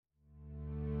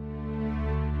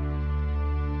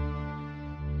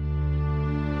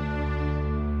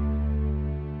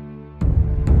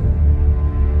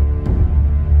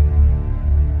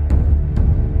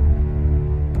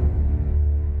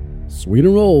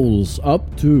Sweden rolls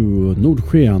up to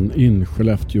Nordsken in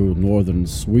Skellefteå, northern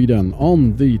Sweden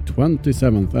on the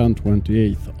 27th and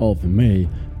 28th of May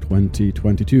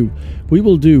 2022. We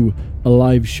will do a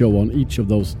live show on each of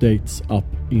those dates up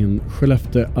in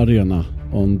Skellefteå Arena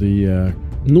on the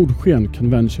Nordsken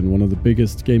convention, one of the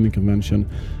biggest gaming convention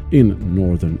in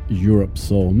Northern Europe.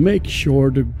 So make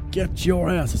sure to get your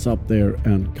asses up there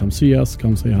and come see us,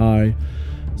 come say hi.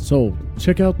 So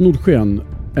check out Nordsken,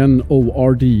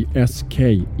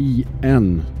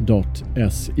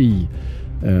 NORDSKEN.se.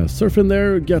 Surf in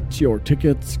there, get your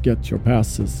tickets, get your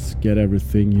passes, get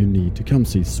everything you need to come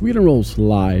see Sweden Rolls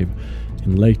live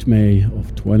in late May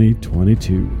of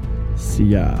 2022. See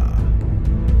ya!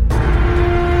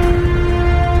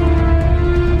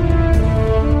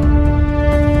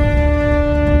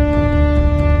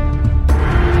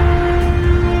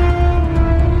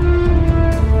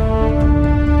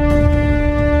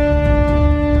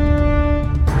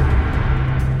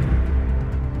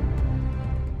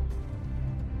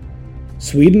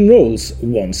 Sweden Rolls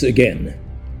once again.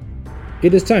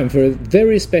 It is time for a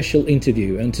very special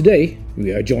interview, and today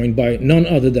we are joined by none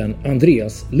other than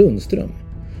Andreas Lundström,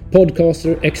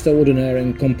 podcaster extraordinaire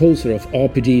and composer of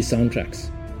RPG soundtracks,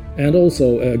 and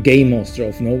also a game master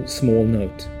of no small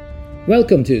note.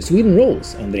 Welcome to Sweden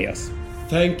Rolls, Andreas.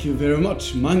 Thank you very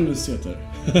much, Magnus Säter.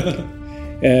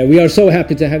 We are so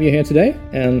happy to have you here today,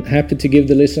 and happy to give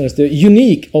the listeners the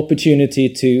unique opportunity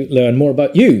to learn more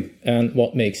about you and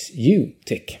what makes you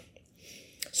tick.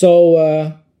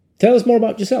 So, tell us more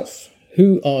about yourself.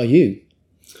 Who are you?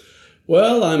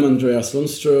 Well, I'm Andreas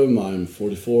Lundström. I'm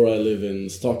 44. I live in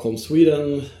Stockholm,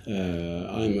 Sweden.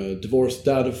 I'm a divorced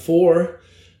dad of 4.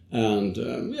 And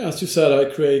as you said, I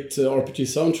create RPG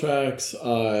soundtracks.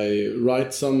 I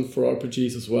write some for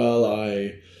RPGs as well.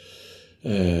 I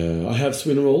have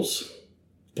Sweden Rolls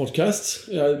podcast.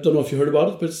 I don't know if you heard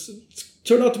about it, but it's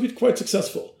turned out to be quite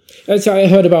successful. So I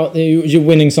heard about you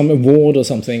winning some award or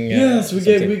something. Yes, we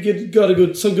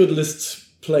got some good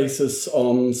list places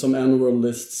on some annual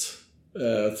lists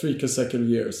 3 consecutive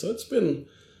years. So it's been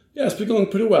going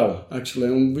pretty well actually,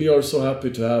 and we are so happy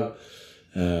to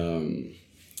have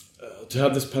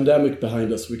this pandemic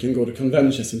behind us. We can go to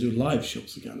conventions and do live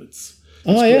shows again. It's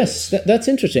yes, that's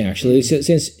interesting actually.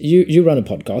 Since you run a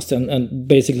podcast, and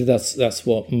basically that's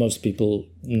what most people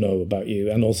know about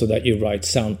you, and also that you write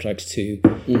soundtracks to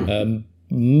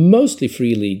mostly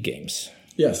Free League games.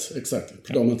 Yes, exactly.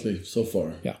 Predominantly so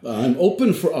far. Yeah. I'm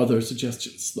open for other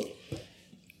suggestions though.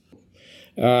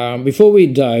 Before we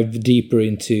dive deeper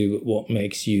into what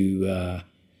makes you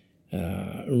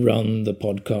run the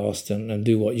podcast and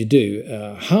do what you do,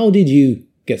 how did you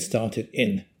get started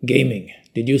in gaming?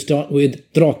 Did you start with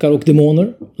Drakar och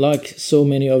Demoner, like so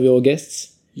many of your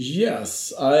guests?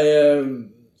 Yes,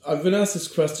 I've been asked this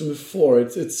question before.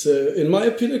 It's in my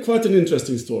opinion, quite an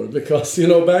interesting story because,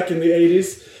 back in the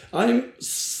 80s, I'm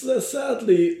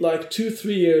sadly like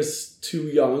 2-3 years too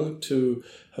young to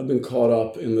have been caught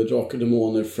up in the Drakar och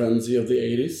Demoner frenzy of the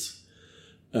 80s.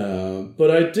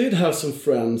 But I did have some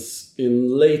friends in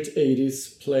late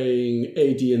 80s playing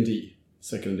AD&D,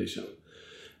 2nd edition.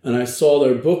 And I saw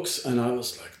their books and I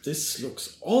was like, this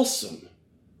looks awesome.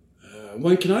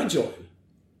 When can I join?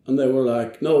 And they were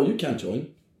like, no, you can't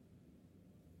join.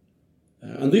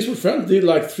 And these were friends.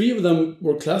 Like 3 of them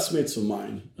were classmates of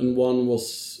mine. And 1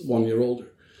 was 1 year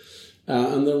older.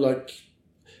 And they're like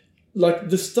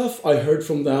the stuff I heard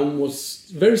from them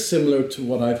was very similar to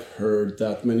what I've heard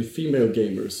that many female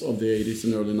gamers of the 80s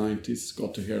and early 90s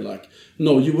got to hear, like,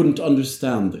 no, you wouldn't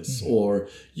understand this, or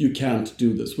you can't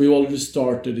do this. We already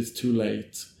started, it's too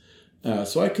late.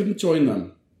 So I couldn't join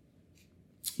them.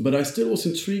 But I still was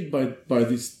intrigued by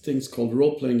these things called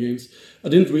role-playing games. I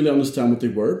didn't really understand what they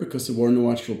were because there were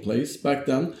no actual plays back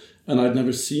then, and I'd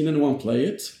never seen anyone play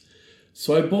it.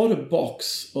 So I bought a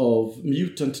box of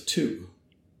Mutant 2.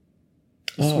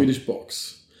 Swedish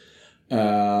box.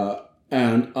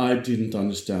 And I didn't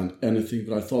understand anything,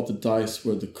 but I thought the dice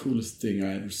were the coolest thing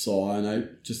I ever saw. And I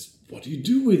just, what do you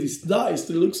do with these dice?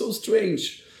 They look so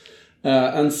strange.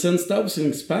 And since that was an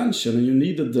expansion and you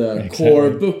needed the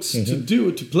core books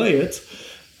to play it,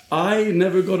 I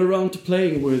never got around to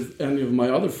playing with any of my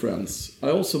other friends. I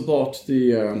also bought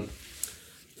the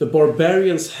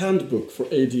Barbarian's Handbook for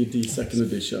AD&D 2nd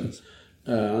edition.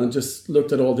 And just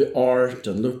looked at all the art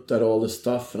and looked at all the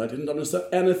stuff, and I didn't understand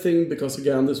anything because,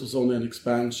 again, this was only an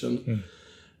expansion.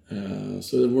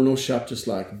 So there were no chapters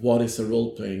like, what is a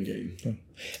role-playing game? So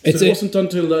it wasn't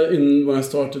until when I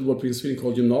started what we in Sweden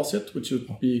call gymnasiet, which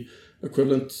would be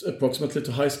equivalent approximately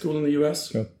to high school in the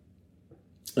US,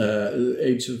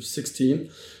 age of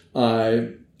 16,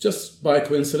 I just by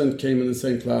coincidence came in the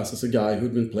same class as a guy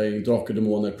who'd been playing Drakar och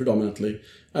Demoner predominantly,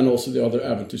 and also the other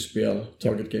Äventyrsspel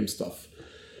target game stuff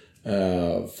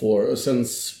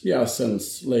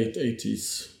since late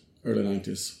 80s, early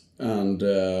 90s. And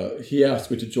he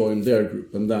asked me to join their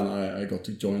group, and then I got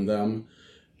to join them.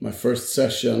 My first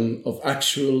session of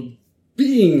actual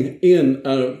being in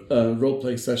a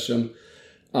role-playing session,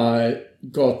 I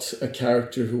got a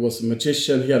character who was a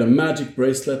magician. He had a magic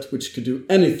bracelet which could do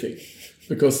anything,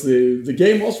 because the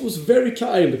game master was very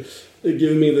kind,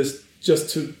 giving me this just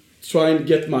to try and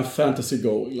get my fantasy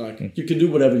going. Like, you can do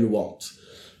whatever you want.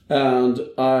 And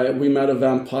we met a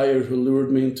vampire who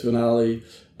lured me into an alley,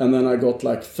 and then I got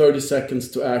like 30 seconds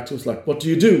to act. It was like, what do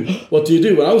you do? What do you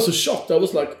do? And I was so shocked. I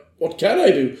was like, what can I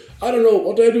do? I don't know.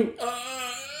 What do I do?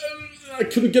 I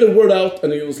couldn't get a word out.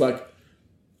 And he was like,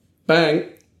 bang,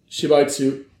 she bites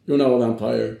you. You're now a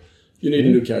vampire. You need a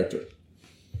new character.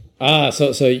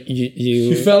 So you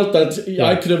He felt that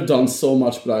I could have done so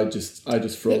much, but I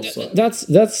just froze. So.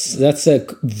 That's a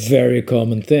very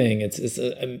common thing. It's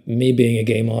me being a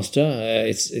game master.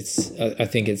 I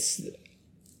think it's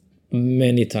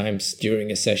many times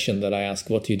during a session that I ask,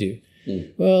 what do you do?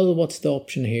 Well, what's the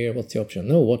option here? What's the option?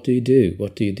 No, what do you do?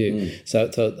 What do you do? So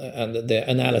and the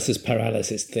analysis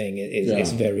paralysis thing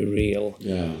is very real.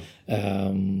 Yeah.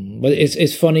 But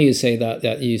it's funny you say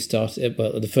that you started.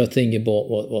 Well, the first thing you bought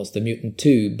was the Mutant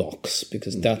 2 box,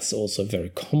 because that's also very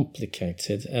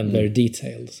complicated and very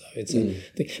detailed. So it's a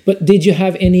thing. But did you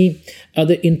have any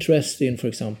other interest in, for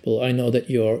example, I know that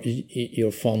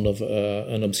you're fond of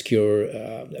an obscure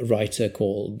writer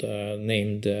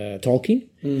named Tolkien.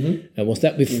 Was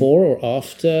that before or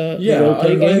after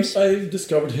role-playing games? I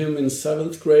discovered him in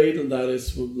 7th grade, and that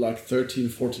is like 13,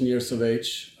 14 years of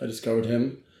age. I discovered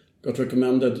him. Got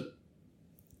recommended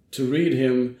to read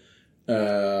him,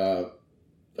 I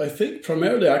think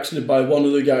primarily actually by one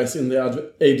of the guys in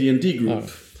the AD&D group,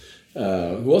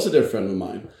 who was a dear friend of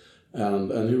mine.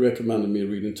 And he recommended me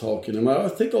reading Tolkien. And I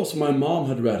think also my mom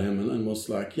had read him and was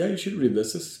like, yeah, you should read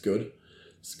this. This is good.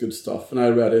 It's good stuff. And I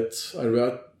read it.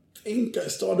 I think I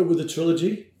started with the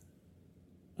trilogy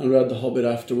and read The Hobbit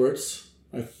afterwards.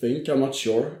 I'm not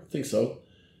sure. I think so.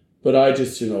 But I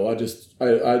just,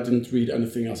 I didn't read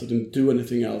anything else. I didn't do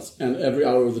anything else. And every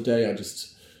hour of the day, I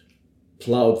just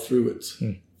plowed through it.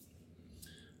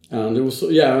 And it was,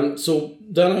 and so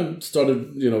then I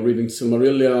started, reading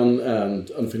Silmarillion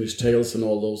and Unfinished Tales and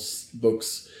all those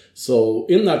books. So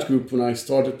in that group, when I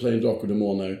started playing Drakar och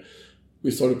Demoner,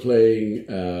 we started playing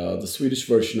the Swedish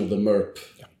version of the MERP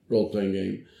role-playing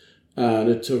game. And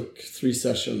it took 3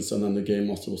 sessions, and then the game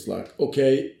master was like,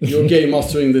 okay, you're game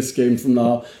mastering this game from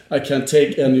now. I can't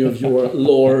take any of your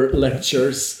lore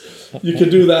lectures. You can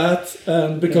do that.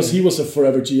 And because he was a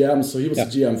forever GM, so he was a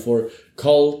GM for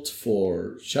Cult,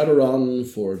 for Shadowrun,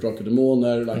 for Drakar och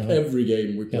Demoner, like every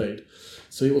game we played.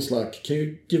 So he was like, can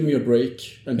you give me a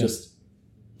break and just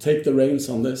take the reins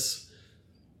on this?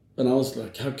 And I was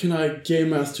like, how can I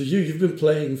game master you? You've been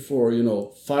playing for,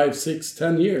 5, 6,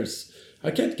 10 years. I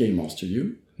can't game master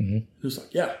you. He was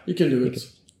like, yeah, you can do it.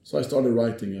 So I started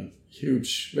writing a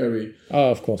huge, very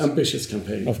ambitious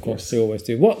campaign. Of course, you always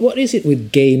do. What is it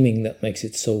with gaming that makes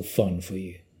it so fun for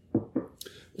you?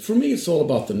 For me, it's all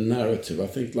about the narrative. I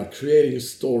think like creating a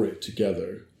story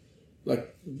together.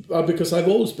 Like, because I've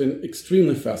always been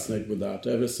extremely fascinated with that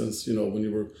ever since, when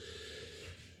you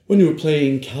were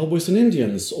playing Cowboys and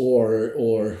Indians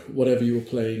or whatever you were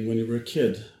playing when you were a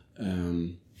kid.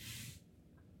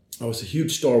 I was a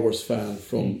huge Star Wars fan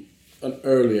from an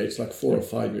early age, like 4 or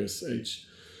 5 years age.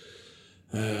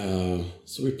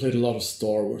 So we played a lot of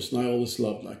Star Wars, and I always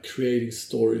loved like creating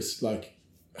stories, like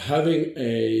having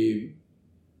a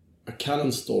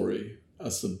canon story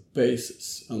as a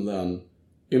basis, and then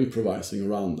improvising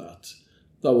around that.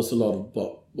 That was a lot of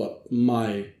what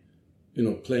my,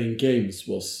 playing games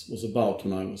was about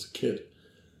when I was a kid.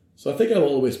 So I think I've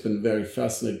always been very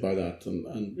fascinated by that,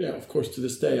 and of course to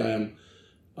this day I am.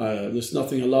 There's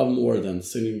nothing I love more than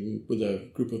sitting with a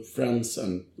group of friends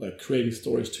and like creating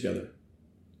stories together.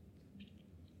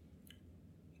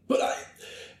 But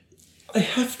I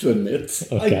have to admit,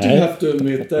 I do have to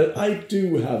admit that I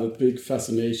do have a big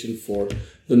fascination for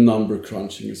the number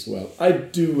crunching as well. I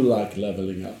do like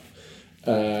leveling up.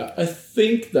 I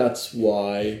think that's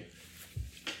why.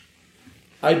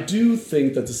 I do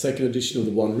think that the second edition of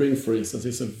the One Ring, for instance,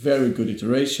 is a very good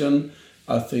iteration.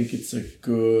 I think it's a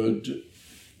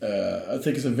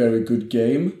very good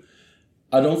game.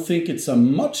 I don't think it's a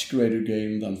much greater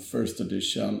game than first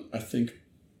edition. I think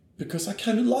because I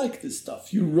kind of like this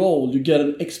stuff. You roll, you get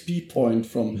an XP point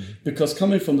from... Because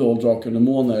coming from the old Drakar och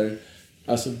Demoner,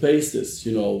 as a basis.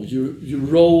 You know, you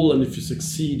roll, and if you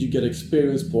succeed, you get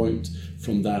experience point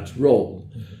from that roll.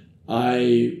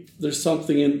 There's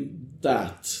something in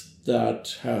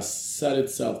that has set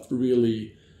itself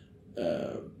really,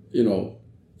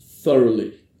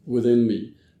 thoroughly within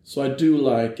me. So I do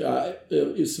like.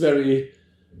 It's very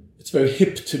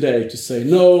hip today to say,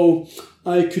 no,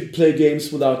 I could play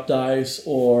games without dice,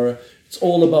 or it's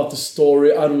all about the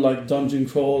story. I don't like dungeon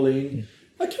crawling.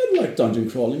 I kind of like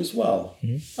dungeon crawling as well.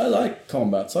 I like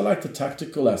combats. I like the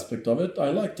tactical aspect of it.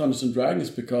 I like Dungeons and Dragons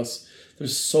because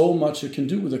there's so much you can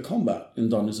do with the combat in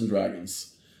Dungeons and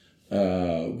Dragons.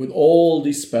 With all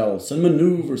these spells and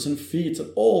maneuvers and feats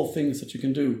and all things that you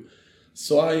can do.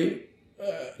 So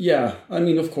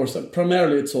of course,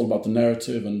 primarily it's all about the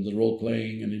narrative and the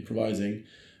role-playing and improvising.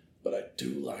 But I do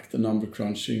like the number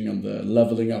crunching and the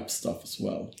leveling up stuff as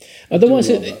well. Otherwise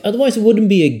it wouldn't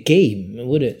be a game,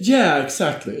 would it? Yeah,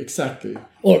 exactly.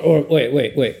 Or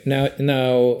wait. Now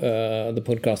the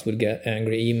podcast would get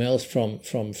angry emails from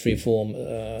freeform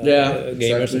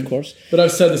gamers, of course. But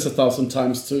I've said this 1,000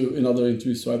 times too in other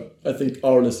interviews, so I think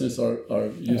our listeners are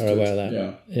used to aware it. Of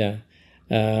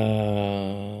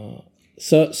that.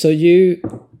 So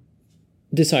you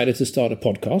decided to start a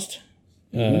podcast.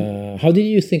 How did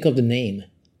you think of the name?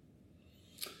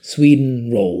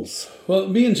 Sweden Rolls. Well,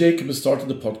 me and Jacob started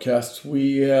the podcast.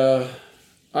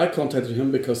 I contacted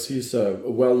him because he's a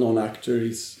well-known actor.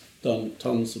 He's done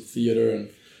tons of theater and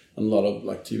a lot of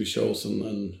like TV shows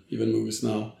and even movies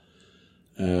now.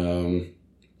 And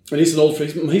he's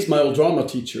my old drama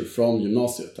teacher from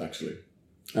Gymnasiet, actually.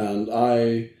 And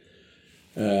I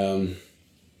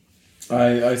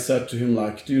said to him,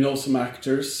 like, do you know some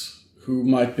actors who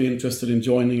might be interested in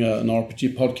joining an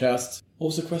RPG podcast? What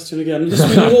was the question again? The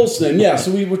Sweden Rolls name. Yeah,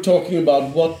 so we were talking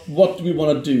about what do we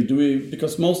want to do?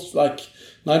 Because most, like,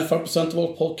 95% of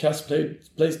all podcasts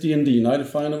plays D&D.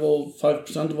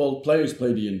 5% of all players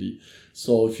play D&D.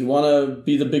 So if you want to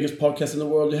be the biggest podcast in the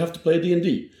world, you have to play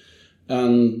D&D.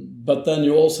 But then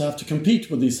you also have to compete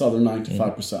with these other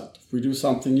 95%. If we do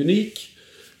something unique.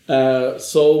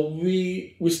 So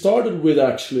we started with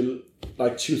actually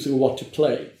like choosing what to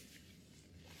play.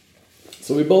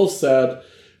 So we both said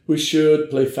we should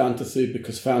play fantasy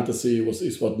because fantasy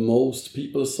is what most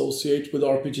people associate with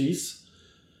RPGs.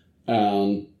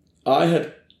 And I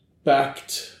had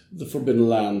backed the Forbidden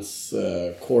Lands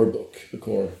core book, the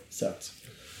core set,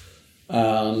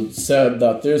 and said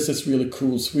that there's this really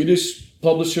cool Swedish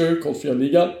publisher called Fria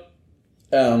Liga,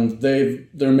 and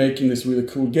they're making this really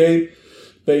cool game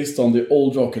based on the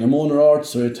old Drakar and Demoner art.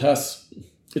 So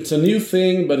it's a new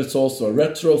thing, but it's also a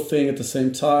retro thing at the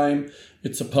same time.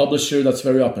 It's a publisher that's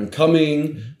very up and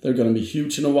coming. They're going to be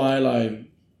huge in a while, I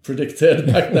predicted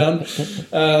back then.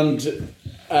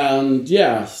 And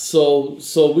yeah, so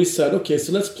we said, okay,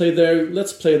 so let's play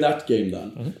that game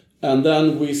then. Mm-hmm. And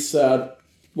then we said,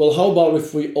 well, how about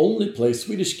if we only play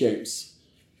Swedish games?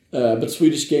 But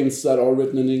Swedish games that are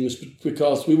written in English,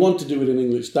 because we want to do it in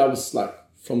English. That was like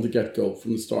from the get-go,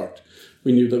 from the start.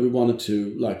 We knew that we wanted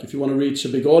to, like, if you want to reach a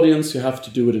big audience, you have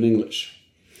to do it in English.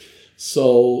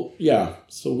 So, yeah,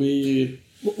 so we...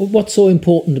 What's so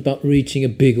important about reaching a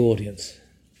big audience?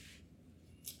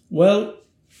 Well,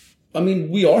 I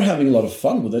mean, we are having a lot of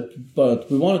fun with it,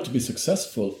 but we want it to be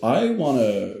successful. I want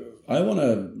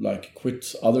to like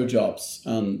quit other jobs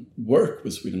and work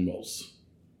with Sweden Rolls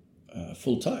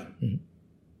full time.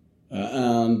 Mm-hmm.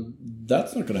 And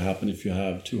that's not going to happen if you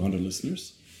have 200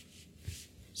 listeners.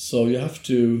 So you have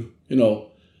to,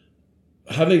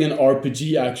 having an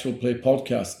RPG actual play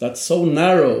podcast, that's so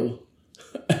narrow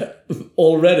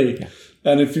already. Yeah.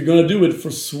 And if you're going to do it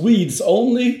for Swedes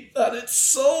only, that it's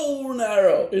so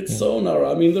narrow. It's so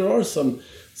narrow. I mean, there are some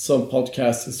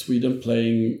podcasts in Sweden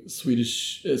playing in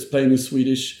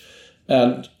Swedish.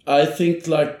 And I think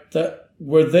like that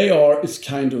where they are is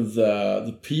kind of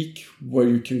the peak where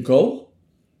you can go.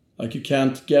 Like you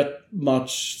can't get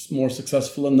much more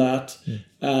successful than that. Mm.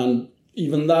 And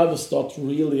even that was not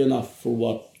really enough for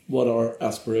what our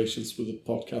aspirations with the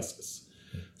podcast is.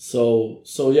 So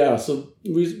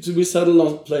we settled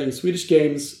on playing Swedish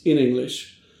games in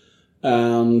English,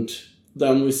 and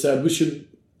then we said we should,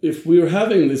 if we're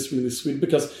having this really Swedish,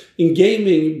 because in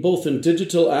gaming, both in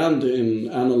digital and in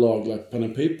analog, like pen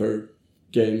and paper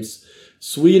games,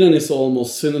 Sweden is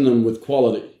almost synonym with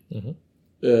quality. Mm-hmm.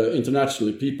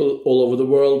 Internationally, people all over the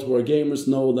world who are gamers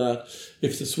know that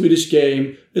if it's a Swedish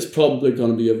game, it's probably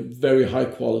going to be a very high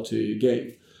quality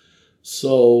game.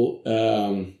 So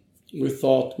we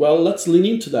thought, well, let's lean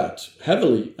into that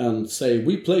heavily and say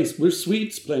we're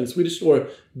Swedes playing Swedish, or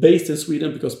based in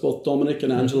Sweden, because both Dominic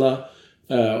and Angela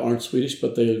aren't Swedish,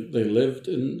 but they live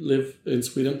in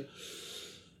Sweden.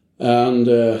 And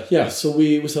so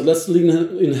we said, let's lean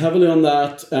in heavily on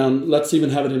that, and let's even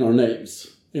have it in our names,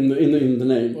 in the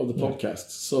name of the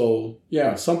podcast. So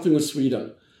something with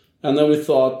Sweden. And then we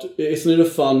thought, isn't it a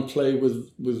fun play with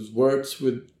words,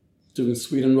 with doing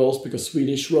Sweden rolls, because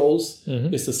Swedish rolls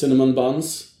is the cinnamon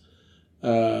buns.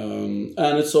 And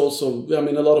it's also, I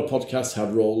mean, a lot of podcasts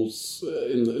have rolls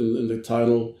in the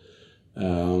title.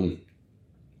 And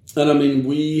I mean,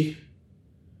 we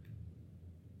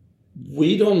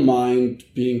don't mind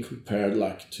being compared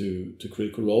like to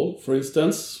Critical Role, for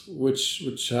instance,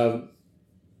 which have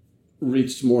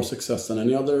reached more success than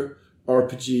any other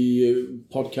RPG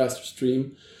podcast or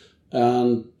stream.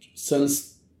 And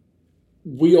since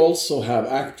we also have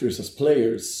actors as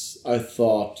players, I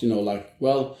thought,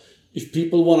 if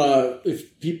people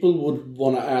would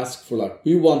wanna ask for, like,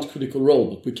 we want Critical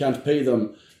Role, but we can't pay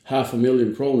them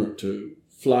 500,000 kroner to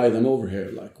fly them over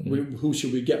here, like, who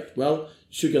should we get? Well,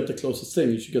 you should get the closest thing.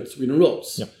 You should get Sweden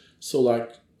Rolls. Yeah. So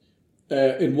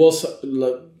it was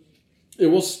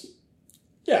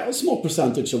a small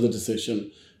percentage of the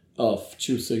decision of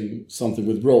choosing something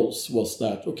with rolls was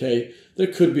that, okay, there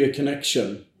could be a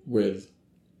connection with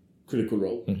Critical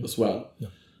Role as well. Yeah.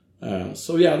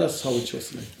 That's how we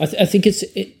chose it. I think it's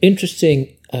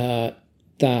interesting that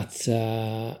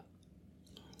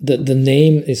the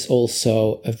name is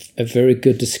also a very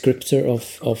good descriptor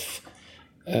of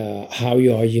how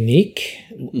you are unique,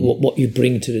 what you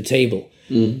bring to the table.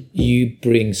 You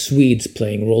bring Swedes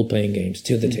playing role-playing games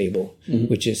to the table,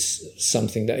 which is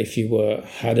something that if you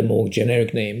had a more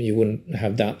generic name, you wouldn't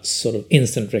have that sort of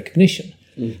instant recognition.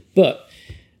 But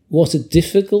was it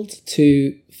difficult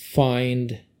to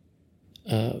find,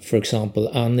 for example,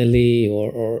 Anneli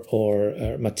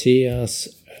or Matthias,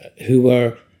 who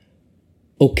were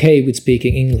okay with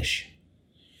speaking English?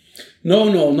 No,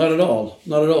 not at all.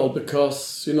 Not at all,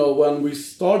 because, when we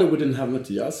started, we didn't have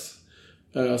Matthias.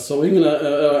 So even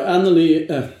Anneli,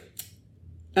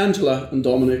 Angela and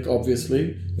Dominic,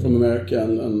 obviously, from America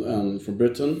and from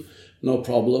Britain, no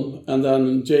problem. And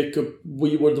then Jacob,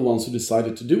 we were the ones who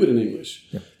decided to do it in English.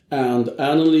 Yeah. And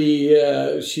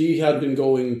Anneli, she had been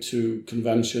going to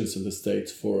conventions in the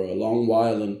States for a long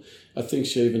while, and I think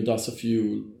she even does a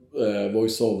few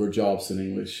voiceover jobs in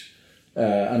English.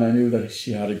 And I knew that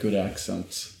she had a good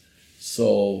accent.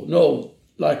 So, no,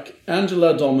 like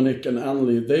Angela, Dominic, and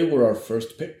Anneli, they were our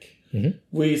first pick.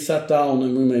 We sat down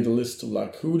and we made a list of,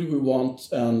 like, who do we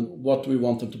want and what do we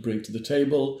want them to bring to the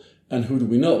table and who do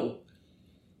we know.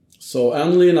 So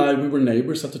Anneli and I, we were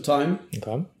neighbors at the time.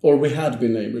 Okay. Or we had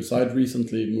been neighbors. I'd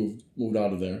recently moved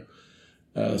out of there.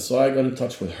 So I got in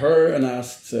touch with her and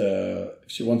asked if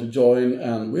she wanted to join.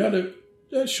 And we had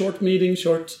a short meeting,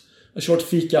 a short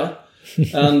fika.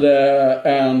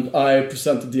 and I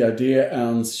presented the idea,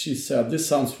 and she said, "This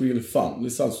sounds really fun.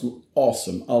 This sounds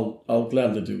awesome. I'll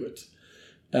gladly do it."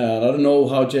 And I don't know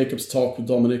how Jacob's talk with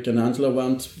Dominic and Angela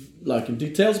went, like, in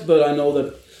details, but I know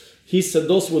that he said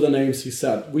those were the names he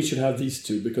said we should have these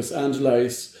two, because Angela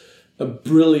is a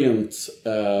brilliant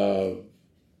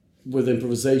with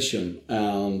improvisation,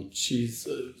 and she's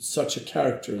such a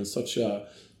character and such a,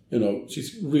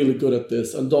 she's really good at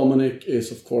this. And Dominic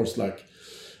is, of course, like,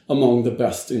 among the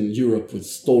best in Europe with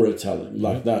storytelling,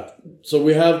 like that. So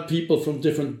we have people from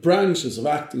different branches of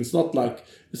acting. It's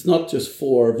not just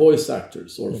 4 voice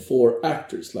actors or 4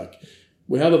 actors. Like,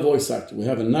 we have a voice actor, we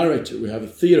have a narrator, we have a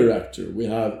theater actor, we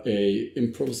have a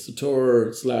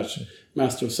improvisator /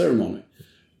 master of ceremony.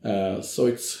 So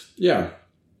it's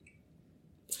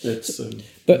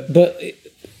but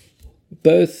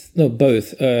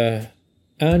both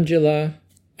Angela,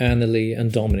 Anneli,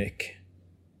 and Dominic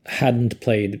hadn't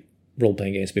played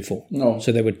role-playing games before. No.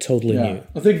 So they were totally new.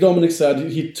 I think Dominic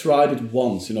said he tried it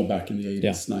once, back in the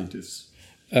 80s, 90s.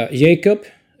 Jacob,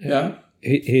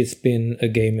 he's been a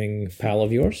gaming pal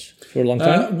of yours for a long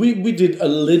time? We did a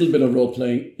little bit of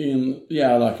role-playing in,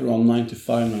 like around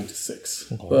 95,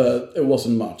 96. Okay. But it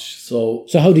wasn't much. So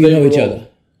how do you know each other?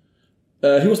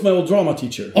 He was my old drama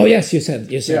teacher. Oh, yes, you said.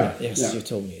 Yes, you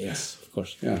told me. Yes, of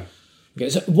course. Yeah. Okay,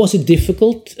 so was it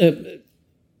difficult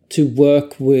to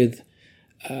work with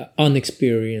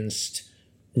unexperienced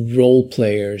role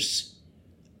players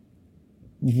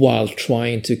while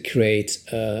trying to create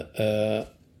a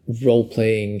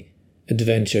role-playing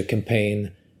adventure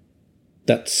campaign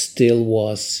that still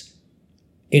was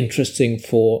interesting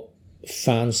for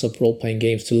fans of role-playing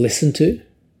games to listen to?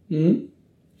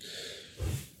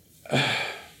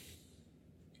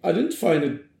 I didn't find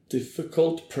it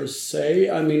difficult per se.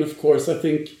 I mean, of course, I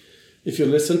think if you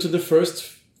listen to the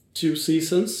first 2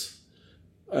 seasons,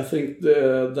 I think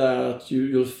that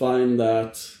you'll find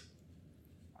that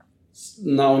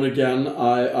now and again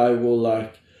I will,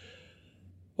 like,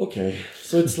 okay,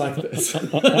 so it's like this, So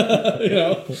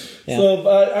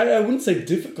I wouldn't say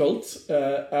difficult.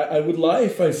 I would lie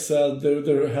if I said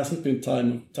there hasn't been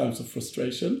times of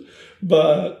frustration,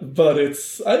 but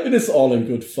it's all in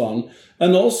good fun.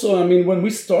 And also, I mean, when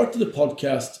we started the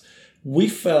podcast, we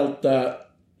felt that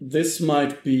this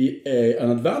might be an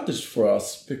advantage for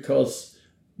us because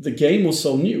the game was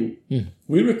so new.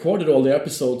 We recorded all the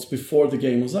episodes before the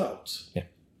game was out. Yeah.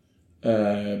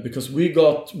 Because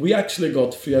we actually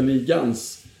got Fria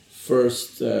Ligan's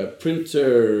first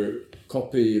printer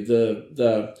copy,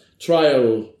 the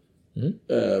trial,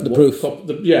 the proof.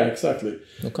 Yeah, exactly.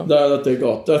 Okay. That they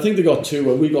got. I think they got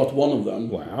 2, and we got one of them.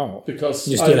 Wow! Because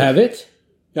you still have it?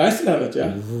 Yeah, I still have it.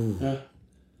 Yeah, yeah.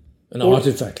 An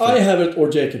artifact. I have it, or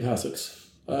Jacob has it.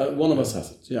 One of us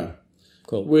has it. Yeah.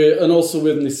 Cool. And also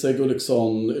with Nisse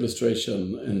Gulliksson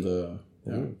illustration in the.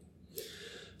 Yeah.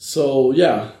 So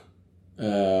yeah.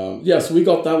 So we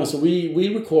got that one. So we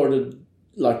recorded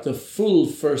like the full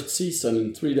first season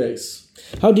in 3 days.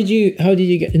 How did you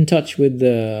get in touch with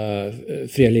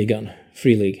Fria Ligan,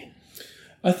 Free League?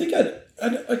 I think I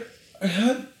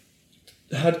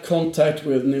had contact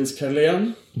with Nils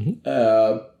Karlén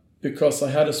because I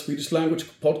had a Swedish language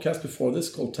podcast before this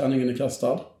called Tanningen i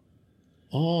Kastad.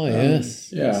 Oh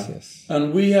yes, yes.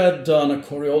 And we had done a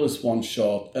Coriolis one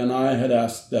shot, and I had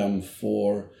asked them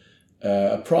for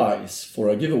a prize for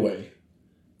a giveaway,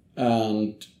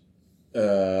 and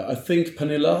I think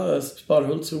Pernilla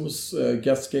Sparhult, who was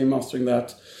guest game mastering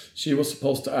that, she was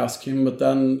supposed to ask him, but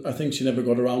then I think she never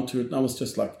got around to it, and I was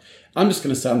just like, I'm just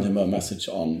going to send him a message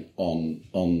on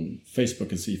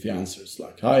Facebook and see if he answers,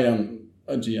 like, hi, I'm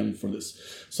a GM for this.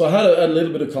 So I had a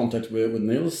little bit of contact with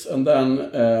Nils, and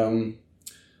then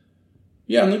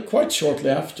and then quite shortly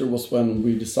after was when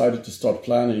we decided to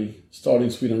starting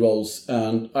Sweden Rolls.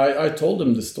 And I told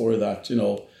him the story that,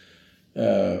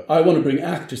 I want to bring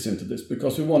actors into this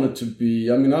because we want it to be,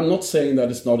 I mean, I'm not saying that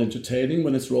it's not entertaining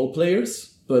when it's role players,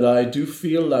 but I do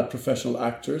feel that professional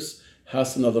actors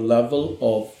has another level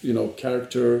of,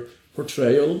 character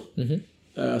portrayal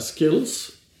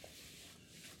skills.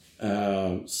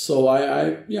 So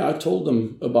I told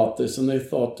them about this, and they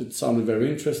thought it sounded very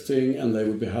interesting, and they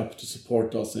would be happy to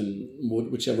support us in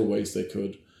whichever ways they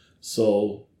could.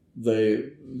 So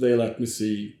they let me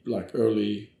see like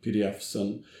early PDFs,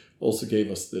 and also gave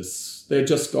us this. They had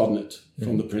just gotten it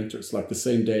from the printers, like the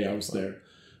same day I was there,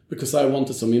 because I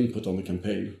wanted some input on the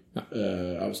campaign.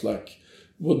 I was like,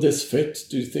 would this fit?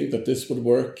 Do you think that this would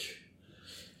work?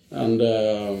 And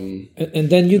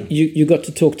then you got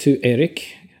to talk to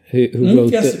Eric, who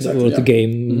wrote the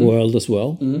game world as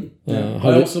well.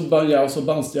 I also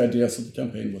bounced the ideas of the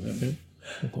campaign with him.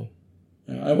 Okay.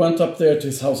 I went up there to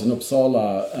his house in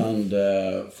Uppsala and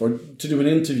to do an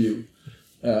interview,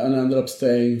 and ended up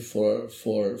staying for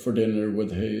dinner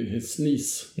with his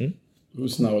niece,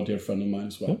 who's now a dear friend of mine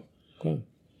as well. Okay.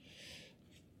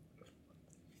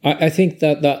 I think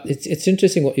that it's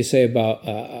interesting what you say about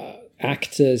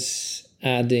actors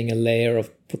adding a layer of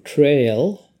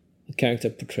portrayal. Character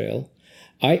portrayal.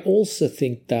 I also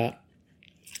think that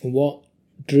what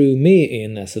drew me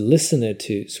in as a listener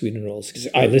to Sweden Rolls, because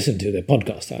I listen to the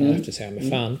podcast, I have to say I'm a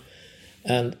fan,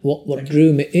 and what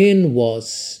drew me in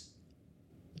was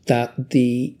that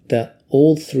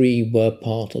all three were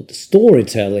part of the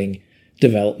storytelling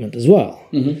development as well.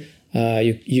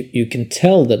 You can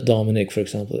tell that Dominic, for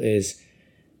example, is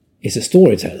a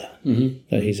storyteller,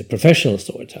 that he's a professional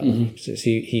storyteller. So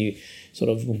he sort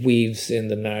of weaves in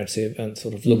the narrative and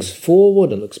sort of looks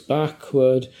forward and looks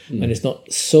backward, and is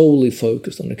not solely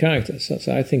focused on the characters.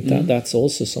 So I think that's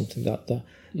also something that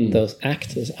those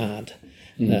actors add.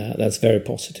 That's very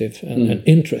positive and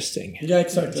interesting. Yeah,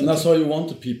 exactly. And that's why you want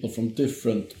the people from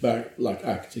different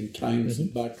acting kinds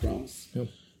and backgrounds.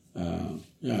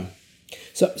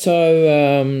 So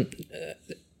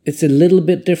it's a little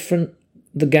bit different.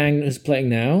 The gang is playing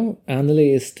now.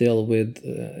 Anneli is still with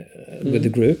the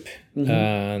group,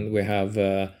 and we have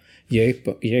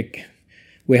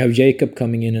Jacob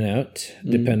coming in and out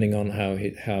depending on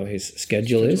how his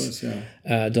schedule is.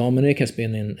 Dominic has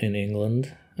been in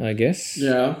England, I guess.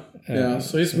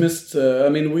 So he's missed.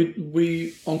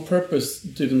 We on purpose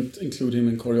didn't include him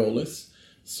in Coriolis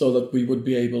so that we would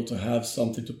be able to have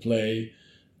something to play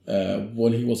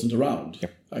when he wasn't around.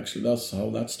 Actually, that's how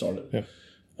that started.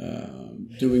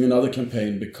 Doing another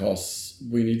campaign because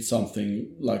we need something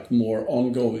like more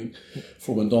ongoing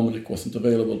for when Dominic wasn't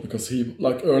available, because he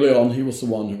early on he was the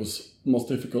one who was most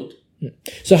difficult.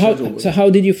 So how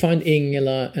did you find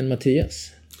Ingela and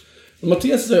Matthias?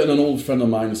 Matthias is an old friend of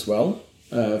mine as well.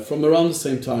 From around the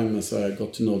same time as I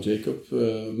got to know Jacob,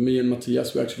 me and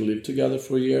Matthias, we actually lived together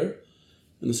for a year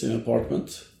in the same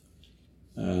apartment.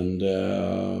 And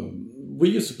we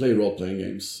used to play role-playing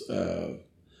games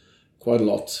quite a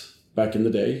lot back in the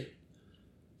day.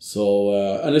 So,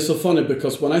 and it's so funny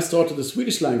because when I started the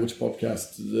Swedish language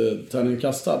podcast, the Tärningen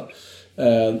Kastad,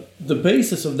 the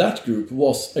basis of that group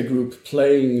was a group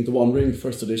playing the One Ring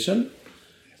first edition.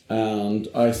 And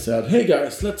I said, hey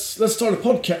guys, let's start a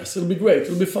podcast. It'll be great.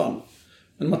 It'll be fun.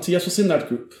 And Matthias was in that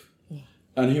group.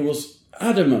 And he was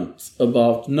adamant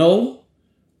about, no,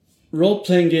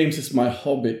 role-playing games is my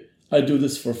hobby. I do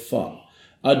this for fun.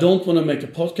 I don't want to make a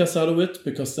podcast out of it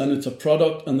because then it's a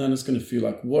product and then it's going to feel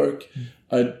like work.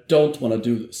 I don't want to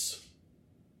do this.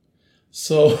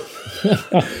 So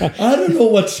I don't know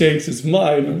what changed his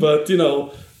mind, but you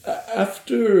know,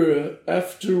 after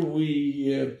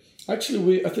we I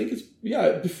think it's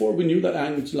before we knew that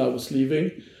Angela was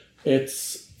leaving,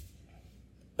 it's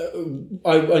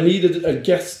I needed a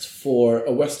guest for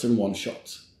a Western one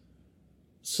shot.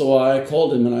 So I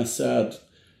called him and I said,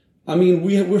 I mean,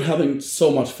 we're having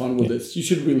so much fun with this. You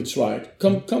should really try it.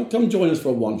 Come join us for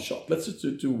a one shot. Let's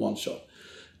just do one shot.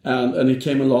 And he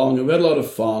came along and we had a lot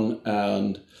of fun.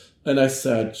 And I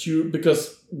said,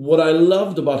 because what I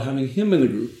loved about having him in the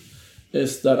group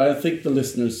is that I think the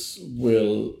listeners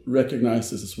will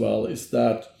recognize this as well, is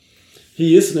that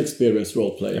he is an experienced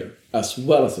role player as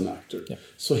well as an actor. Yeah.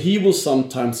 So he will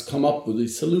sometimes come up with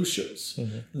these solutions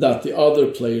that the other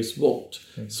players won't.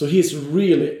 So he's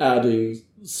really adding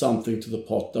something to the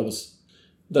pot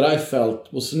that I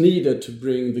felt was needed to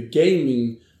bring the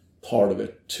gaming part of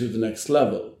it to the next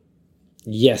level.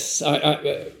 Yes,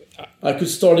 I could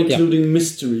start including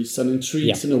mysteries and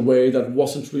intrigues in a way that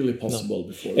wasn't really possible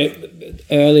before.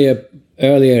 Earlier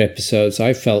episodes,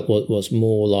 I felt was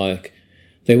more like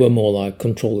they were more like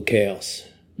Control the Chaos,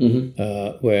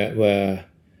 where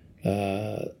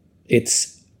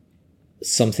it's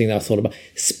something I thought about,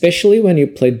 especially when you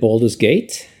played Baldur's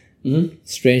Gate.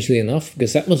 Strangely enough,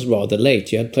 because that was rather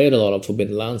late. You had played a lot of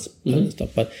Forbidden Lands and stuff,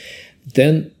 but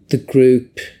then the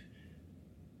group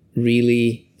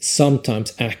really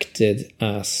sometimes acted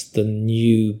as the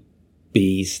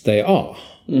newbies they are.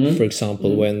 For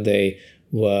example, when they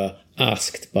were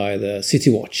asked by the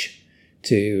City Watch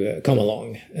to come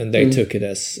along, and they took it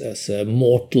as a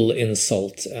mortal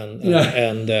insult and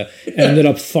ended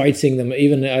up fighting them,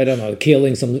 even, I don't know,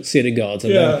 killing some city guards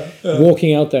and then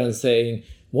walking out there and saying,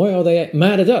 why are they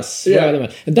mad at us? Why are they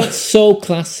mad? And that's so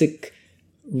classic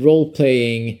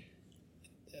role-playing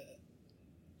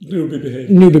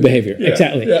newbie behavior.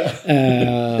 Exactly.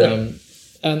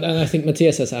 And I think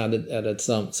Matthias has added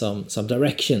some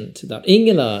direction to that.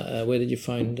 Ingela, where did you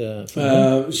find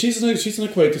her? She's an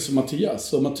acquaintance of Matthias.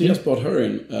 So Matthias brought her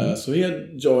in. So he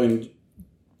had joined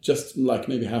just like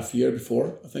maybe half a year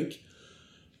before, I think.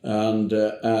 And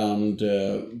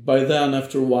by then,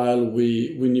 after a while,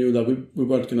 we knew that we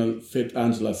weren't going to fit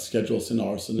Angela's schedules in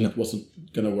ours, and it wasn't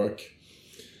going to work.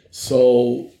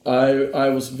 So I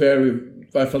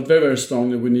felt very, very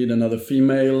strongly we need another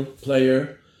female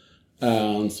player.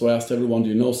 And so I asked everyone, do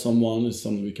you know someone? Is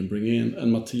someone we can bring in?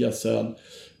 And Matthias said,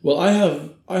 well, I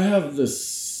have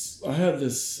this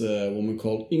woman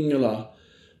called Ingela.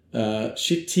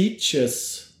 She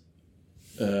teaches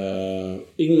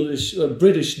English,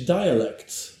 British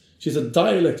dialects. She's a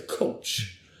dialect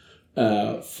coach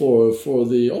for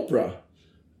the opera.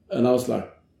 And I was like,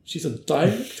 she's a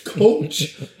dialect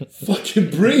coach?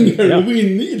 Fucking bring her. We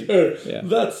need her.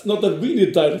 That's not that we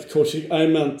need dialect coaching. I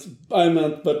meant,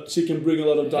 but she can bring a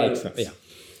lot of dialects.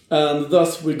 And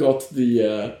thus we got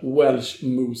the Welsh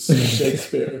moose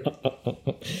Shakespeare.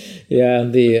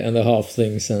 And the half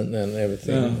things and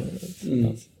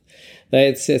everything.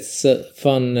 It's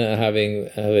fun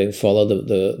having followed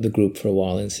the group for a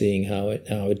while and seeing how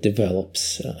it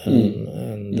develops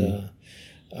and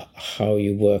how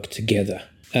you work together.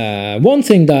 One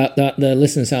thing that the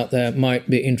listeners out there might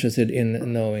be interested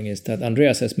in knowing is that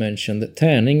Andreas has mentioned that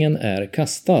Tärningen är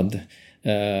kastad,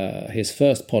 his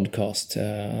first podcast.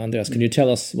 Andreas, can you tell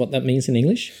us what that means in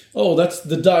English? Oh, that's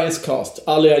the die is cast.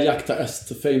 Alia jacta est,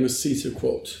 the famous Caesar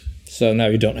quote. So now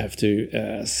you don't have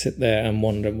to sit there and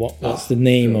wonder what's the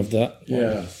name of that.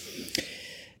 Yeah.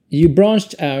 You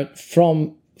branched out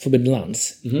from Forbidden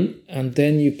Lands, and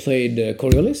then you played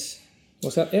Coriolis.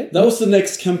 Was that it? That was the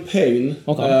next campaign.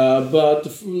 Okay. But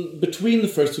between the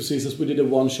first two seasons, we did a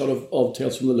one-shot of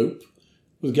Tales from the Loop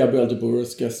with Gabriel de Boer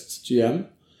as guest GM.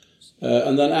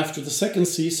 And then after the second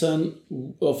season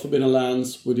of Forbidden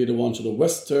Lands, we did a one-shot of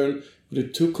Western. We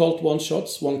did 2 cult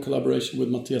one-shots, one collaboration with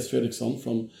Mattias Fredriksson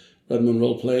from Red Moon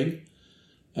Role Playing.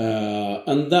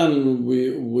 And then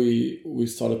we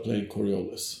started playing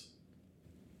Coriolis.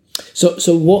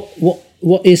 So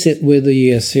what is it with the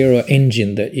Year Zero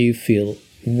engine that you feel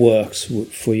works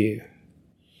for you?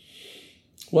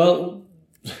 Well,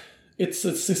 it's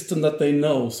a system that they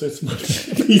know, so it's much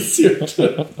easier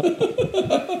to...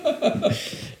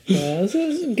 So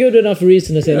it's a good enough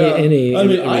reason as any I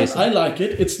mean, reason. I like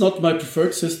it. It's not my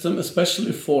preferred system,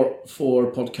 especially for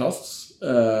podcasts.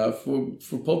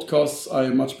 For podcasts, I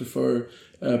much prefer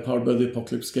Powered by the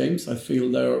Apocalypse games. I feel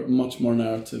they're much more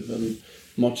narrative and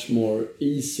much more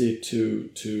easy to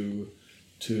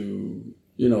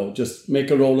just make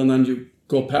a roll and then you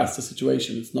go past the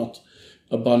situation. It's not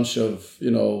a bunch of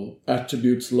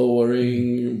attributes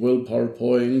lowering, willpower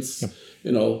points,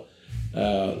 but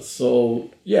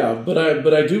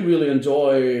I do really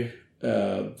enjoy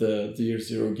the Year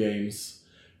Zero games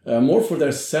more for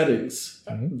their settings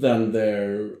than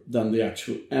the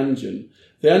actual engine.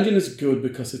 The engine is good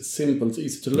because it's simple, it's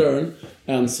easy to learn,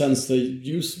 and since they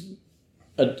use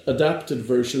adapted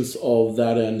versions of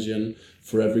that engine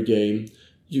for every game,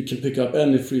 you can pick up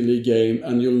any Free League game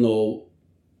and you'll know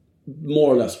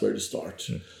more or less where to start.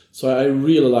 So I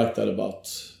really like that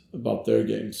about their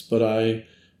games, but I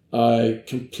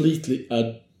completely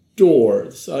adore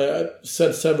this. I've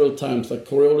said several times that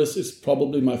Coriolis is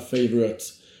probably my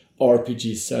favorite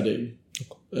RPG setting,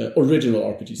 original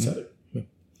RPG setting.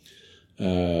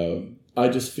 I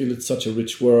just feel it's such a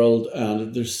rich world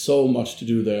and there's so much to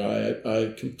do there.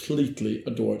 I completely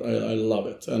adore it. I love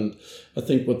it. And I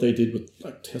think what they did with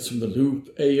like Tales from the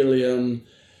Loop, Alien,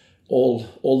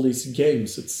 all these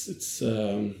games, it's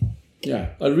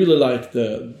I really like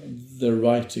the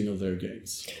writing of their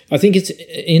games. I think it's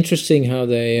interesting how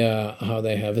they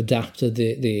have adapted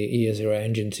the ES0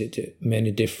 engine to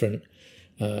many different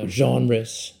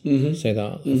genres. Say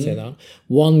that.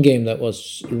 One game that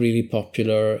was really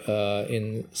popular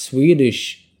in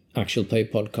Swedish actual play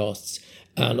podcasts,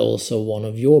 and also one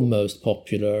of your most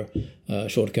popular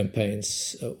short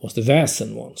campaigns was the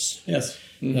Väsen ones. Yes.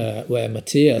 Where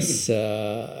Matthias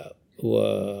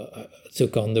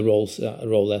took on the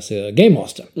role as a game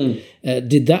master.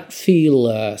 Did that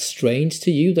feel strange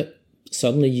to you that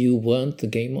suddenly you weren't the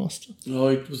game master? Oh,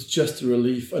 it was just a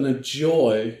relief and a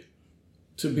joy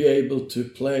to be able to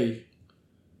play.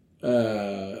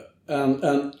 And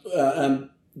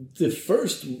the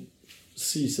first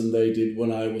season they did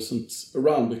when I wasn't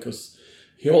around, because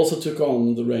he also took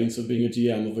on the reins of being a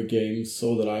GM of a game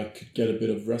so that I could get a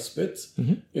bit of respite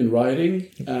in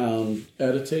writing and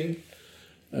editing.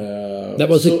 That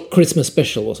was a Christmas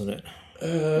special, wasn't it?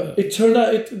 It turned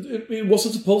out it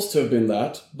wasn't supposed to have been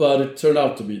that, but it turned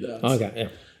out to be that. Okay, yeah.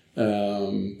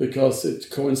 Because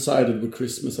it coincided with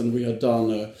Christmas, and we had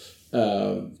done a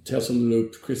Tales from the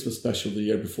Loop Christmas special the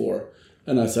year before,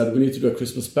 and I said we need to do a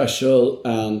Christmas special,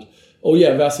 and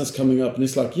Väsen's coming up, and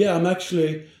he's like,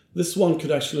 this one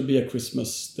could actually be a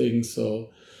Christmas thing. So,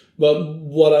 but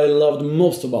what I loved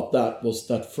most about that was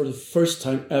that for the first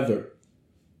time ever,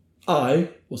 I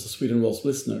was a Sweden Rolls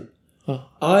listener.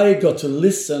 I got to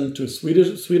listen to a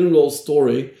Sweden Rolls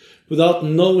story without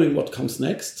knowing what comes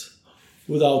next,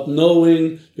 without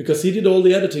knowing, because he did all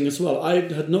the editing as well. I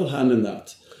had no hand in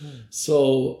that.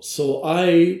 So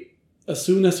I, as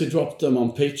soon as he dropped them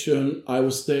on Patreon, I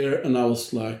was there and I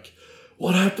was like,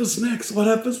 what happens next? What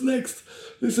happens next?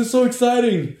 This is so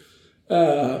exciting.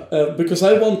 Because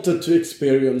I wanted to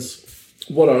experience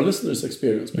what our listeners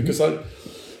experience, because I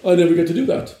never get to do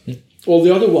that. All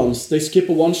the other ones, they skip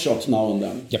a one-shot now and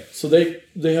then. Yep. So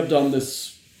they have done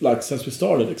this like since we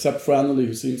started, except for Anneli,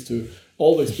 who seems to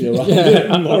always be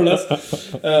around, more or less.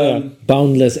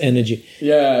 Boundless energy.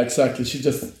 Yeah, exactly. She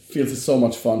just feels it's so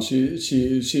much fun.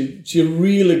 She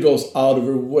really goes out of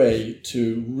her way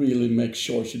to really make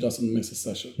sure she doesn't miss a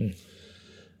session.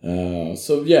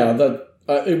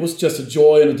 It was just a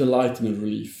joy and a delight and a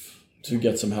relief to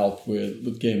get some help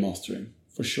with game mastering,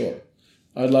 for sure.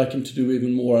 I'd like him to do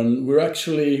even more, and we're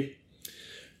actually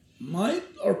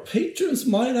our patrons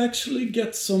might actually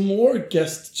get some more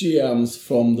guest GMs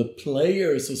from the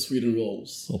players of Sweden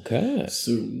Rolls. Okay.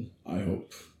 Soon, I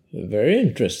hope. Very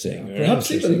interesting. Yeah,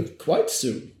 perhaps even quite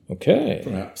soon. Okay.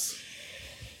 Perhaps.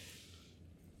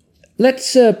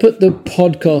 Let's put the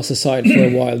podcast aside for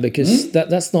a while, because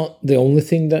that's not the only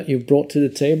thing that you've brought to the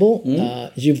table.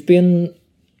 You've been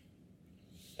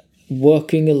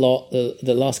working a lot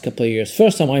the last couple of years.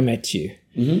 First time I met you,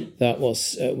 that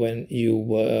was when you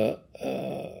were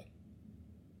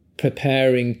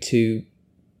preparing to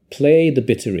play the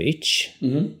Bitter Reach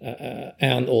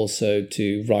and also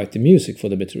to write the music for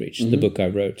the Bitter Reach, the book I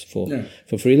wrote for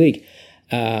Free League.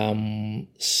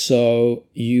 So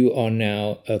you are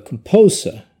now a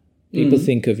composer. People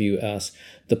think of you as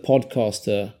the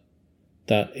podcaster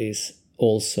that is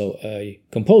also a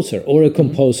composer, or a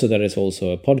composer that is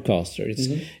also a podcaster.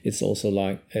 It's also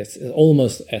like, it's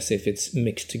almost as if it's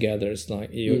mixed together. It's like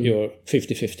you're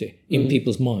 50-50 in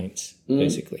people's minds,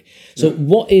 basically. So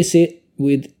what is it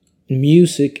with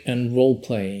music and role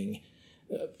playing?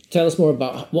 Tell us more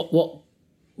about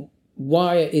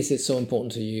why is it so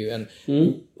important to you, and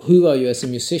who are you as a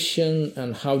musician,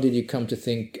 and how did you come to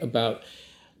think about,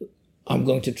 I'm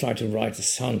going to try to write a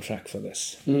soundtrack for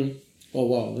this? Oh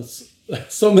wow, that's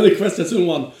so many questions in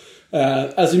one.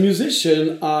 As a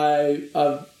musician, I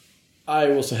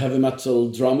was a heavy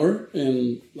metal drummer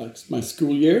in like my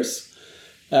school years,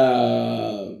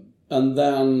 and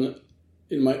then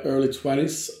in my early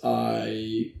 20s,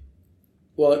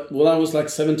 when I was like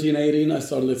 17, 18, I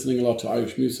started listening a lot to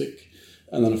Irish music.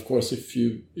 And then, of course, if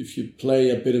you play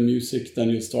a bit of music, then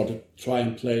you start to try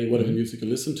and play whatever music you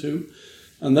listen to.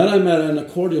 And then I met an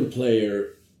accordion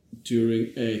player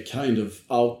during a kind of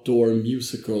outdoor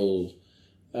musical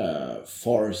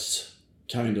farce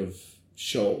kind of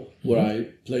show where I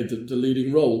played the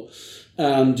leading role.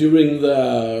 And during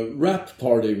the rap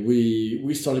party,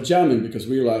 we started jamming because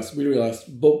we realized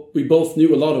we both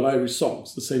knew a lot of Irish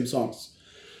songs, the same songs.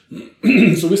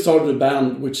 So we started a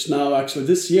band which now actually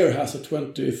this year has a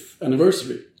 20th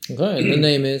anniversary. Okay, and the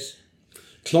name is?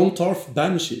 Clontarf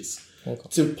Banshees. Okay.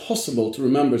 It's impossible to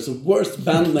remember. It's the worst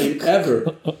band name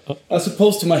ever. As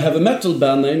opposed to my heavy metal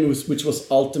band name, which was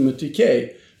Ultimate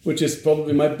Decay, which is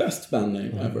probably my best band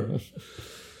name ever.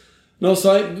 No,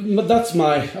 so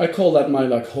I call that my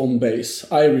like home base,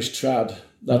 Irish trad.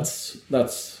 That's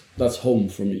home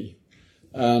for me.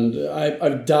 And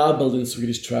I've dabbled in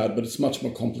Swedish trad, but it's much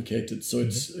more complicated, so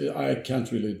I can't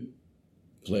really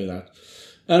play that.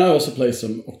 And I also play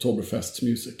some Oktoberfest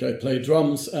music. I play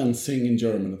drums and sing in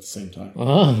German at the same time.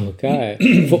 Ah, okay.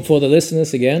 for the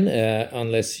listeners again,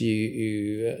 unless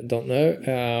you don't know,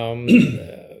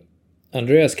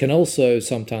 Andreas can also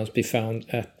sometimes be found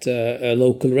at a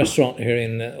local restaurant here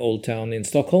in Old Town in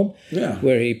Stockholm,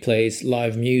 where he plays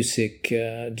live music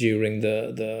during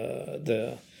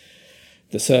the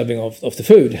serving of the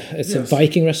food. It's a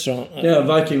Viking restaurant. A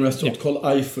Viking restaurant called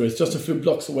Eifer. It's just a few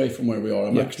blocks away from where we are.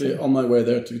 I'm actually on my way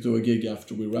there to do a gig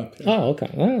after we wrap here. Oh, okay.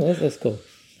 Oh, that's cool.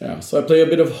 Yeah, so I play a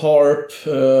bit of harp,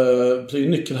 play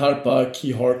nyckelharpa,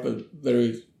 key harp, a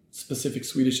very specific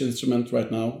Swedish instrument right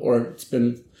now. Or it's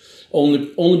been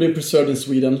only been preserved in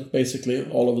Sweden, basically,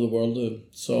 all over the world.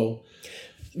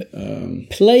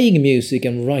 Playing music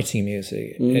and writing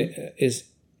music is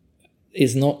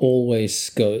not always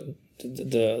good.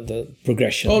 The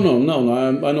progression. Oh no!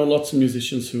 I know lots of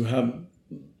musicians who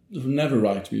never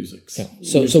write music. Yeah.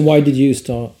 So why did you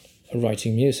start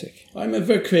writing music? I'm a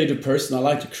very creative person. I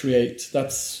like to create.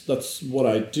 That's what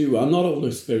I do. I'm not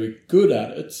always very good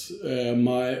at it.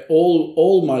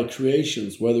 All my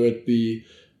creations, whether it be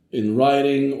in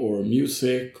writing or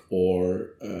music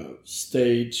or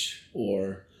stage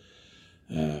or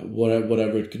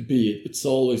whatever it could be, it's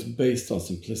always based on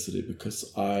simplicity because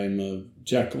I'm a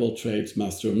jack of all trades,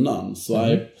 master of none.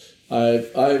 So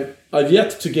I've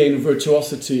yet to gain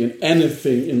virtuosity in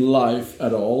anything in life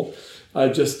at all. I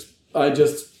just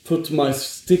put my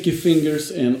sticky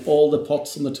fingers in all the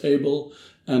pots on the table,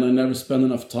 and I never spend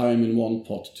enough time in one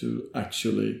pot to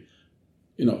actually,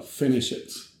 finish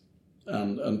it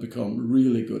and become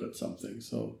really good at something.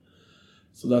 So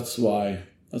that's why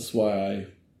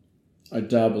I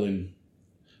dabble in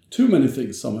too many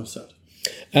things, some have said.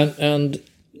 And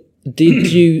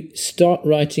did you start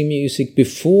writing music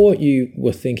before you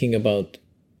were thinking about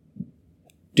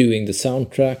doing the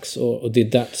soundtracks, or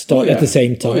did that start at the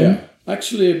same time? Oh, yeah.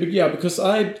 Actually, because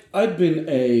I'd been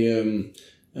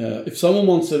if someone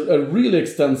wants a really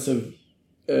extensive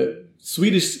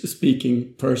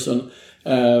Swedish-speaking person,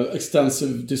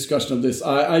 extensive discussion of this.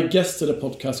 I guested a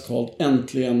podcast called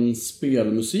Äntligen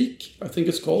Spelmusik, I think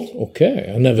it's called.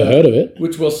 Okay, I never heard of it.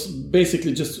 Which was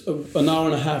basically just an hour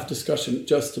and a half discussion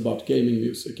just about gaming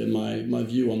music and my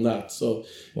view on that. So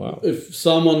if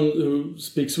someone who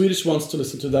speaks Swedish wants to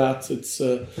listen to that, it's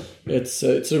a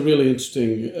really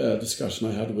interesting discussion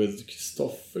I had with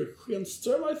Kristoffer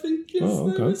Schenström, I think his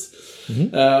name is.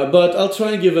 Mm-hmm. But I'll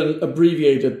try and give an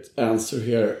abbreviated answer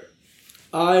here.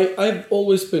 I've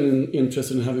always been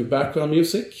interested in having background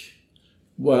music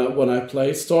when I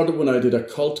play. It started when I did a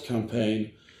cult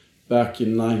campaign back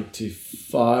in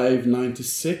 95,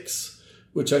 96,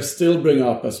 which I still bring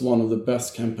up as one of the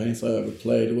best campaigns I ever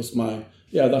played. It was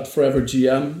that Forever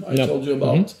GM I told you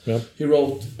about. Mm-hmm. Yep. He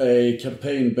wrote a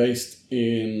campaign based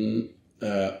in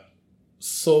the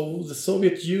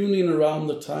Soviet Union around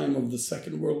the time of the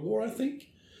Second World War, I think.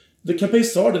 The campaign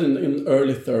started in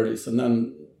early 30s, and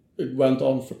then it went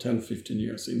on for 10, 15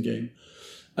 years in game.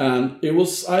 And it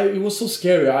was so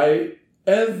scary.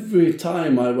 Every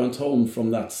time I went home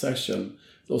from those sessions,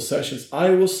 I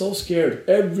was so scared.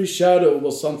 Every shadow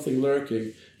was something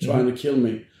lurking, trying to kill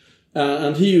me.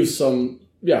 And he used some,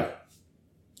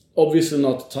 obviously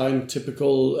not time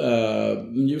typical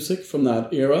music from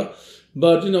that era,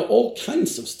 but all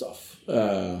kinds of stuff.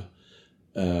 And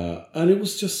it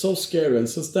was just so scary. And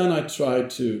since then I tried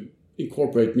to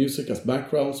incorporate music as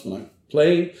backgrounds when I'm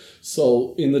playing.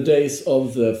 So in the days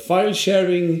of the file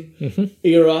sharing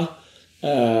era,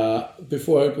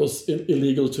 before it was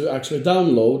illegal to actually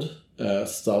download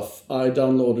stuff, I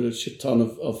downloaded a shit ton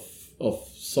of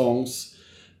songs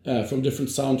from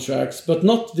different soundtracks, but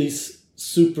not these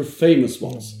super famous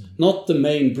ones. Not the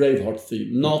main Braveheart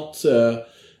theme.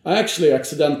 I actually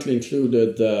accidentally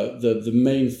included the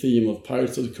main theme of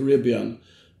Pirates of the Caribbean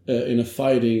in a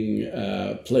fighting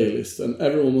playlist, and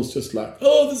everyone was just like,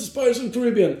 "Oh, this is Pirates of the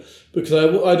Caribbean," because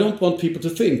I don't want people to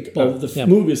think of the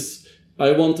movies.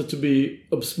 I wanted to be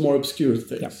more obscure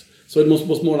things. Yeah. So it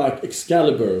was more like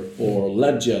Excalibur or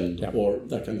Legend or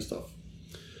that kind of stuff.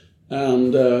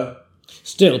 And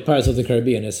still, Pirates of the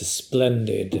Caribbean is a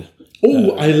splendid.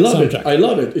 I love soundtrack. it. I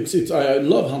love it. I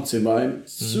love Hans Zimmer. I'm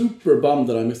super bummed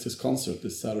that I missed his concert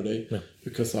this Saturday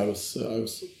because I was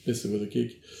busy with a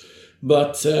gig.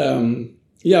 But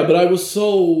but I was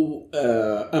so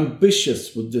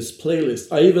ambitious with this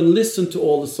playlist. I even listened to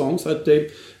all the songs.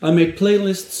 I made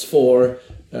playlists for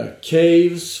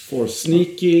caves, for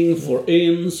sneaking, for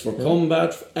inns, for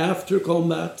combat, for after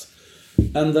combat,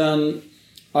 and then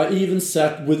I even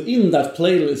sat within that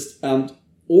playlist and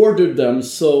ordered them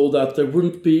so that there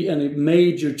wouldn't be any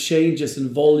major changes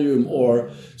in volume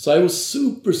so I was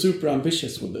super, super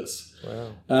ambitious with this.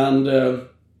 Wow. And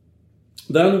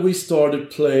then we started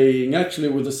playing actually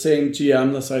with the same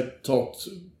GM as I talked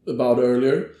about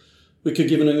earlier. We could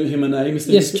give him a name. His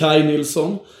name is Kai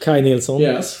Nilsson. Kai Nilsson.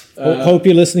 Yes. Hope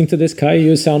you're listening to this, Kai.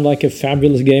 You sound like a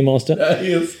fabulous game master.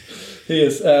 He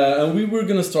is. And we were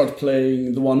going to start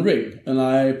playing The One Ring. And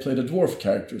I played a dwarf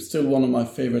character. Still one of my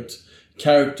favorite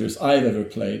characters I've ever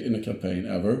played in a campaign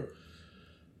ever.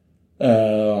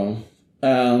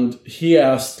 And he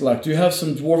asked, do you have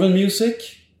some dwarven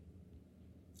music?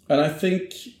 And I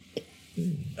think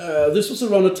this was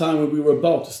around the time when we were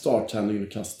about to start Tanding the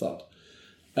Kastad.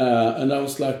 And I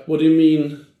was like, what do you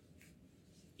mean?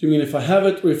 Do you mean if I have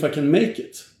it or if I can make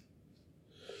it?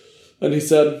 And he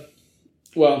said,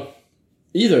 well,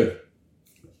 either.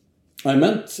 I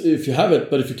meant if you have it,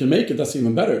 but if you can make it, that's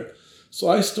even better. So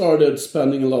I started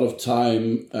spending a lot of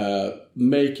time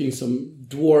making some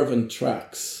dwarven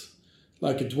tracks,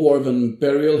 like a dwarven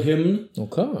burial hymn, a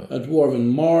dwarven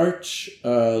march,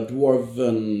 a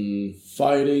dwarven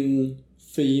fighting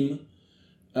theme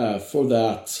for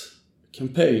that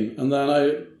campaign. And then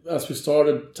as we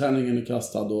started Tanding in the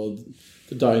Kastad, or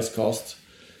the dice cast,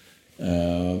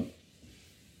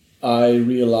 I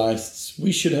realized I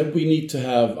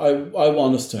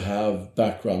want us to have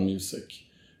background music.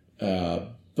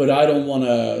 But I don't want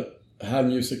to have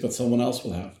music that someone else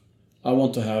will have. I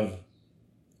want to have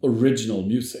original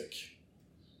music,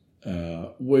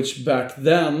 which back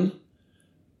then,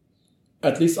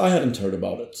 at least I hadn't heard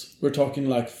about it. We're talking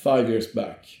 5 years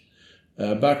back.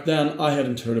 Back then, I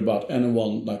hadn't heard about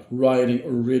anyone writing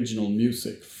original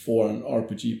music for an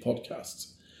RPG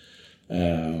podcast.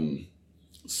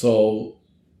 So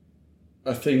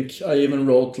I think I even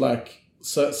wrote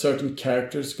certain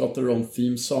characters got their own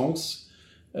theme songs,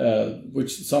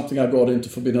 which is something I brought into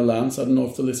Forbidden Lands. I don't know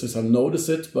if the listeners have noticed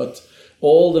it, but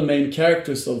all the main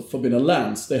characters of Forbidden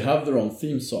Lands, they have their own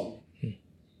theme song.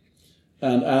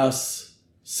 And as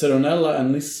Seronella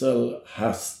and Nissel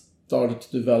has started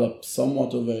to develop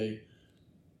somewhat of a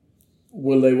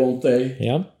will they, won't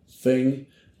they thing,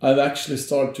 I've actually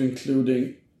started to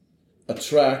including a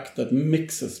track that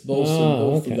mixes both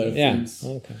of their themes.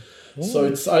 Okay.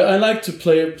 So I like to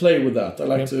play with that. I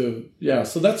like to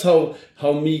So that's how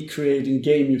me creating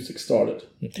game music started.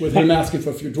 With him asking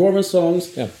for a few dwarven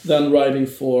songs, then writing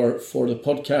for the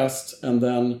podcast, and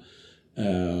then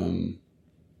and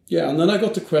then I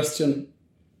got the question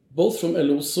both from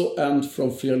Eloso and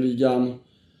from Fria-ligan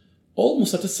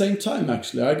almost at the same time.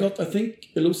 Actually, I think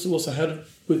Eloso was ahead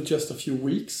with just a few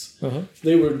weeks.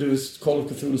 They were doing Call of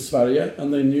Cthulhu Sverige,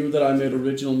 and they knew that I made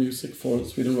original music for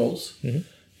Sweden Rolls.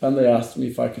 And they asked me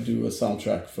if I could do a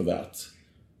soundtrack for that.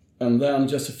 And then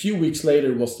just a few weeks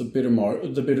later was the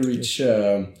Bitterreach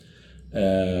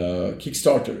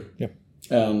Kickstarter. Yeah.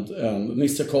 And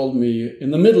Nissa called me in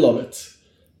the middle of it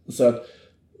and said,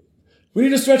 "We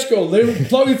need a stretch goal. They were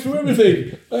plugging through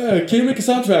everything. Can you make a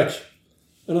soundtrack?"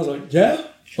 And I was like, "Yeah,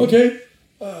 okay."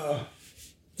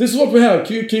 this is what we have.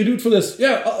 Can you do it for this?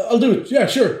 Yeah, I'll do it. Yeah,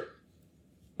 sure.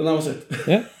 And that was it.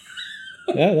 Yeah.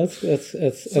 Yeah,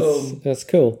 that's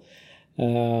cool.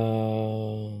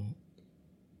 And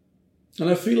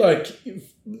I feel like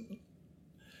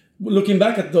looking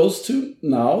back at those two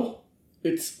now,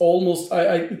 it's almost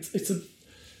I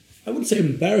wouldn't say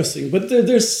embarrassing, but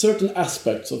there's certain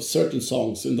aspects of certain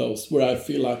songs in those where I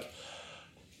feel like,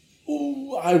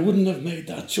 oh, I wouldn't have made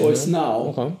that choice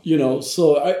now. Okay.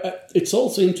 So it's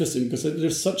also interesting because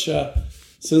there's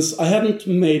since I hadn't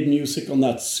made music on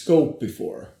that scope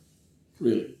before,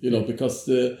 really, because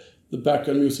the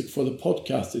background music for the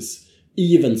podcast is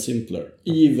even simpler,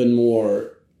 even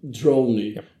more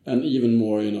drony, and even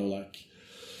more,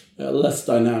 less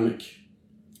dynamic.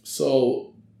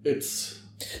 So it's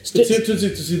interesting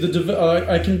to see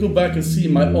I can go back and see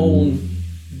my own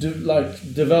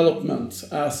development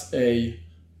as a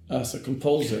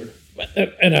composer.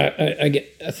 And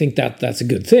I think that's a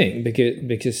good thing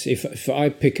because if I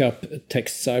pick up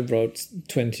texts I wrote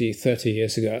 20, 30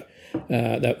 years ago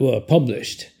that were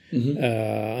published,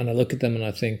 and I look at them and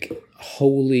I think,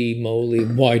 holy moly,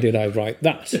 why did I write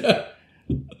that?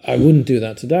 I wouldn't do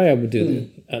that today. I would do it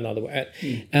another way.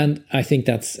 And I think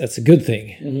that's a good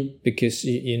thing because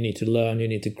you need to learn, you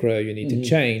need to grow, you need to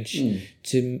change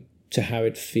to have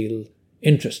it feel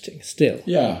interesting still.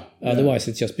 Yeah. Otherwise,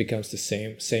 it just becomes the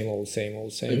same old.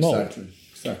 Exactly.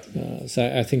 So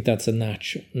I think that's a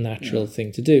natural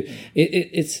thing to do.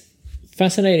 It's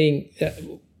fascinating.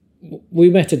 We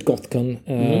met at Gothcon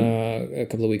a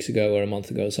couple of weeks ago or a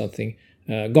month ago or something.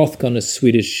 Gothcon is a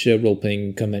Swedish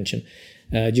role-playing convention.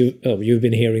 You've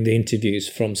been hearing the interviews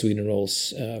from Sweden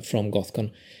Rolls from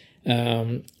Gothcon.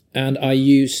 And I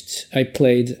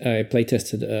play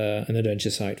tested an adventure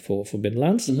site for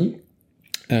Biddlelands.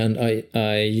 And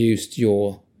I used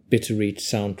your Bitter Reach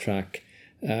soundtrack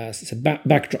as a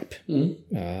backdrop. And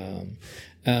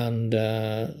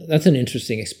that's an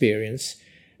interesting experience.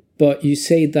 But you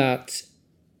say that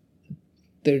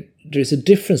there's a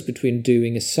difference between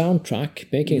doing a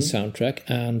soundtrack, making a soundtrack,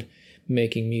 and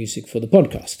making music for the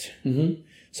podcast.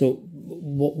 So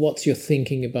what's your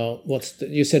thinking about,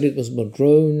 you said it was about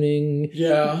droning.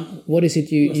 Yeah. What is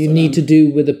it you need to do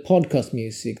with the podcast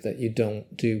music that you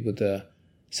don't do with the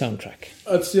soundtrack?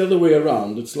 It's the other way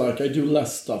around. It's like I do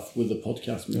less stuff with the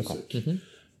podcast music.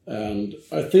 And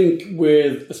I think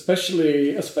with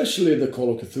especially the Call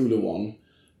of Cthulhu one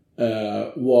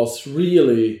was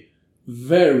really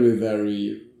very,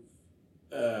 very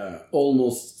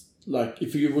almost like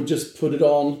if you would just put it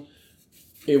on,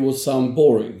 it would sound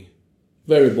boring,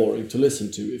 very boring to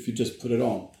listen to if you just put it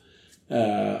on.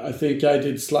 I think I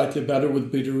did slightly better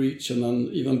with Bitter Reach and then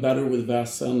even better with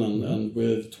Vaesen and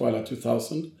with Twilight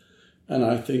 2000. And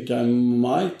I think I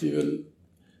might even,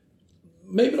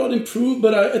 maybe not improve,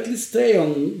 but I at least stay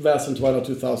on Vaesen Twilight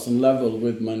 2000 level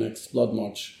with my next Blood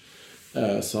March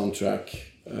soundtrack.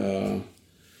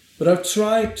 But I've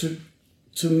tried to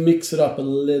mix it up a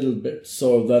little bit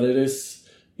so that it is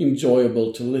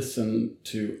enjoyable to listen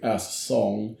to as a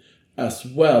song, as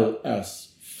well as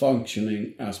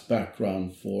functioning as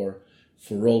background for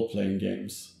role-playing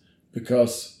games.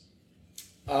 Because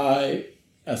I,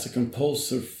 as a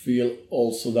composer, feel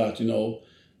also that,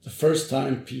 the first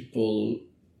time people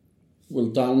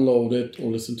will download it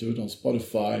or listen to it on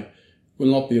Spotify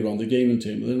will not be around the gaming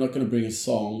table. They're not going to bring a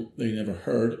song they never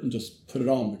heard and just put it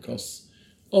on because,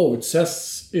 it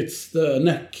says it's the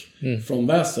neck from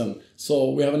Vaesen,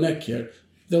 so we have a neck here.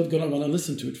 They're going to want to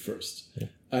listen to it first. Yeah.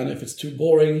 And if it's too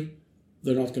boring,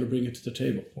 they're not going to bring it to the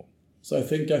table. So I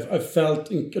think I've felt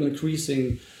an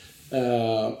increasing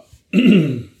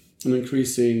feeling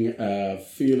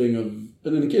of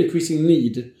an increasing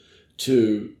need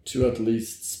to at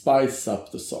least spice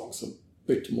up the songs a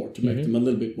bit more to make them a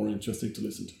little bit more interesting to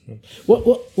listen to.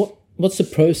 What's the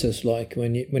process like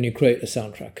when you create a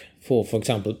soundtrack for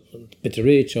example, Bitter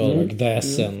Reach or like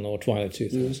Vaesen or Twilight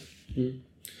 2000?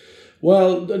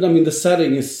 Well, I mean, the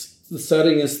setting is the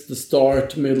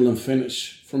start, middle, and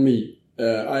finish for me.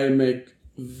 I make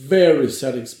very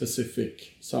setting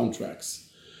specific soundtracks.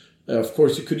 Of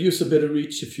course, you could use a Bitter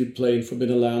Reach if you play in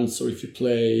Forbidden Lands or if you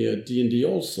play D&D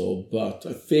also. But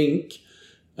I think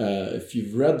if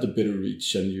you've read the Bitter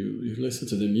Reach and you listen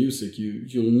to the music,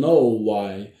 you'll know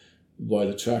why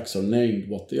the tracks are named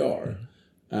what they are,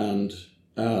 and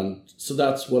so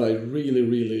that's what I really,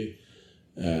 really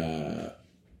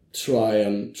try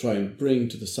and bring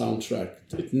to the soundtrack.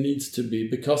 It needs to be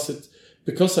because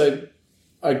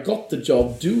I got the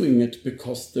job doing it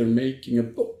because they're making a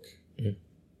book.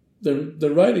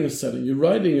 They're writing a setting. You're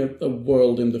writing a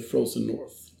world in the frozen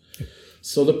north.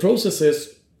 So the process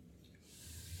is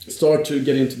start to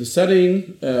get into the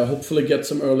setting, hopefully get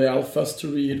some early alphas to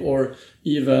read, or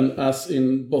even, as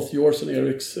in both yours and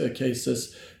Eric's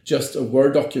cases, just a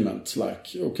Word document. Like,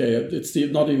 okay, it's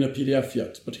not in a PDF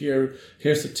yet, but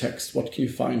here's the text. What can you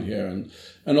find here?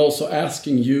 And also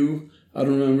asking you, I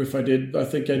don't remember if I did, but I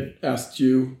think I asked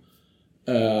you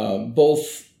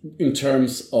both in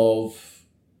terms of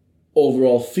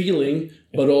overall feeling,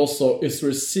 but also, is there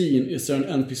a scene, is there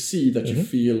an NPC that you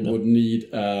feel would need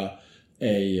a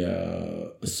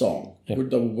song that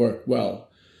would work well?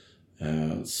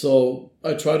 So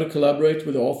I try to collaborate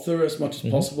with the author as much as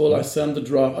possible. I send the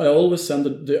draft. I always send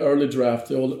the early draft,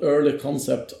 the early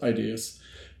concept ideas,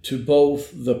 to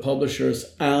both the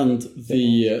publishers and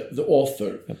the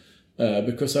author,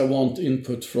 because I want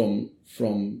input from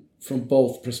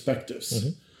both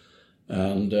perspectives.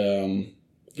 And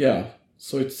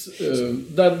so it's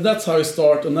that's how I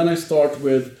start, and then I start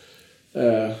with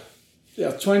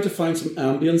trying to find some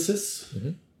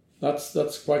ambiences.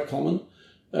 That's quite common.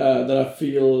 That I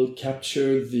feel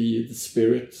capture the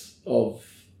spirit of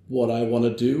what I want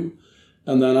to do.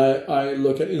 And then I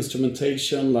look at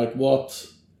instrumentation, like what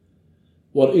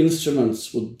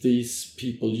instruments would these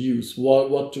people use?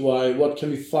 What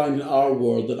can we find in our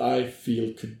world that I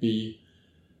feel could be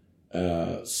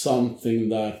something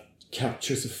that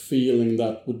captures a feeling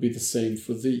that would be the same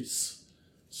for these?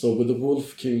 So with the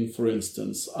Wolf King, for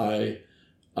instance, I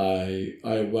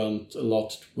went a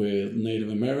lot with Native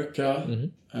America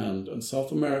and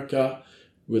South America,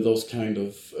 with those kind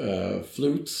of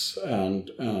flutes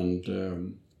and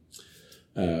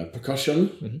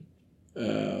percussion,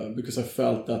 because I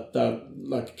felt that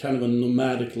like kind of a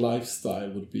nomadic lifestyle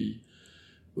would be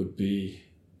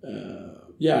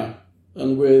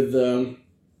and with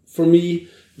for me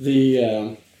the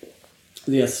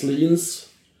Asleans,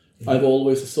 I've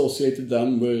always associated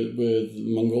them with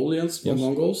Mongols.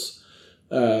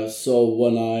 So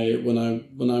when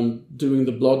I'm doing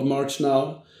the Blood March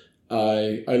now,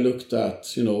 I looked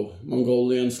at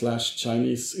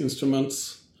Mongolian/Chinese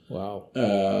instruments. Wow.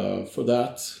 For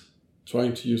that,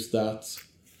 trying to use that,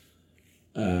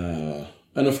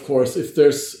 and of course, if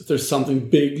there's something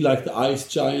big like the Ice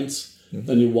Giants,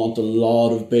 then you want a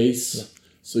lot of bass. Yeah.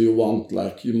 So you want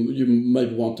you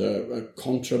might want a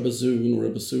contra bassoon, or a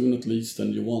bassoon at least,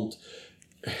 and you want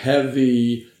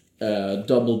heavy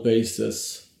double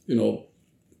basses, and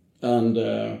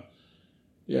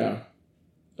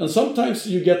and sometimes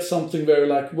you get something very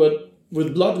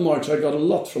with Blood March. I got a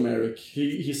lot from Eric.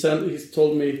 He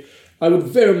told me I would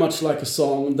very much like a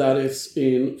song that is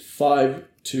in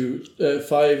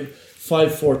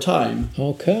 5/4 time.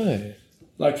 Okay.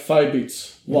 Like 5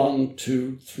 beats. 1,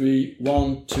 2, 3,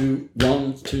 1, 2,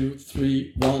 1, 2,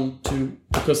 3, 1, 2.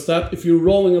 Because that, if you're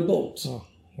rowing a boat,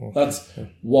 that's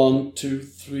 1, 2,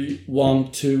 3,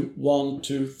 1, 2, 1,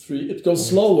 2, 3. It goes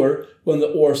slower when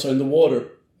the oars are in the water.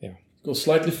 Yeah. It goes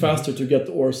slightly faster to get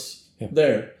the oars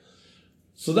there.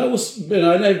 So that was,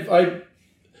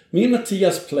 me and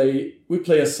Matthias play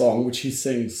a song which he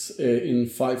sings in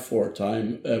 5/4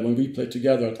 time when we play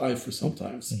together at IFU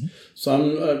sometimes.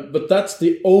 So but that's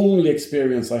the only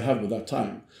experience I have with that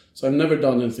time. So I've never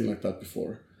done anything like that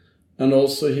before. And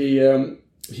also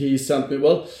he sent me,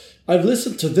 I've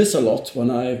listened to this a lot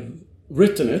when I've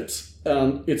written it,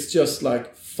 and it's just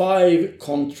like 5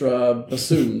 contra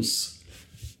bassoons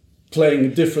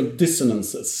playing different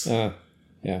dissonances.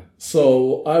 Yeah.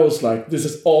 So I was like, this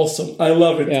is awesome. I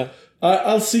love it. Yeah.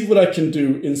 I'll see what I can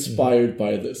do inspired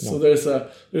by this. So there's a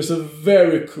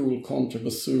very cool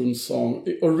contrabassoon song.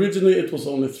 Originally, it was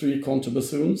only 3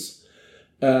 contrabassoons.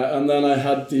 And then I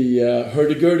had the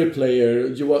hurdy-gurdy player,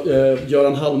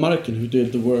 Göran Hallmarken, who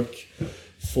did the work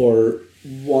for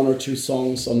 1 or 2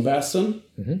 songs on Väsen,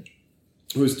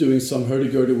 who's doing some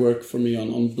hurdy-gurdy work for me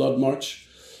on Blood March,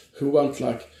 who went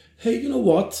like, hey, you know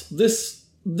what?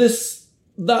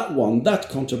 That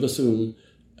contrabassoon,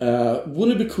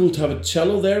 wouldn't it be cool to have a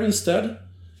cello there instead?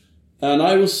 And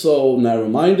I was so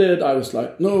narrow-minded. I was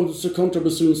like, no, it's a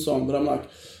contrabassoon song. But I'm like,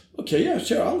 okay, yeah,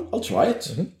 sure, I'll try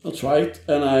it. I'll try it.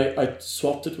 And I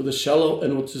swapped it with a cello,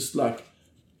 and it was just like,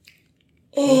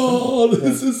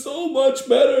 this is so much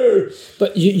better.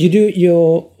 But you do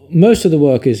most of the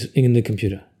work is in the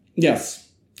computer. Yes.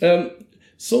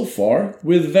 So far,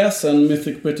 with Väsen,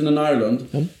 Mythic Britain and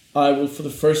Ireland, I will, for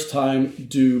the first time,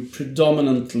 do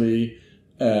predominantly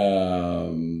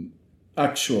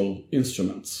actual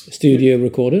instruments. Studio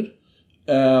recorded?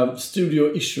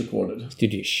 Studio-ish recorded.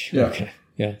 Studio-ish. Yeah. Okay.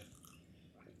 Yeah.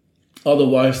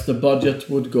 Otherwise, the budget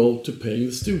would go to paying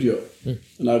the studio,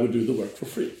 and I would do the work for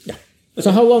free. Yeah.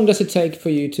 So how long does it take for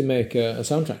you to make a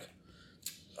soundtrack?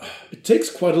 it takes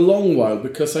quite a long while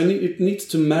because it needs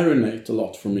to marinate a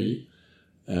lot for me.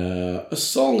 A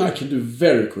song I can do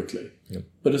very quickly,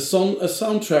 but a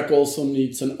soundtrack also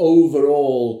needs something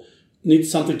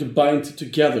to bind it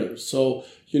together. So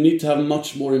you need to have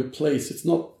much more in place. It's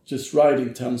not just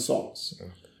writing 10 songs.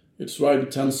 Okay. It's writing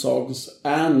 10 songs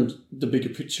and the bigger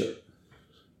picture.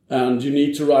 And you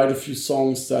need to write a few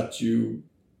songs that you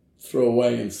throw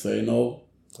away and say, no,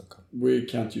 we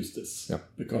can't use this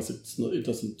because it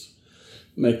doesn't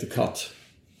make the cut.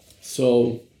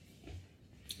 So,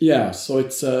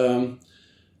 it's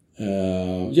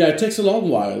it takes a long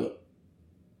while.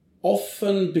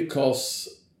 Often because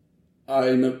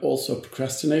I'm also a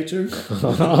procrastinator.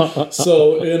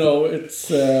 So,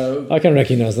 it's... I can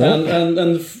recognize that.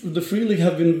 And the Free League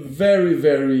have been very,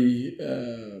 very...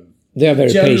 they are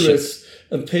very generous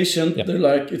and patient. Yep. They're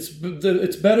like, it's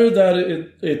better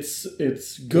that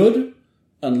it's good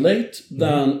and late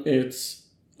than it's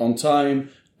on time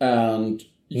and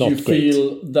you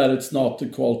feel that it's not the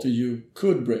quality you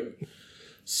could bring.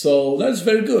 So that's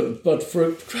very good. But for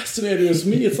a procrastinator as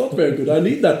me, it's not very good. I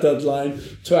need that deadline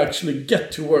to actually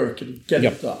get to work and get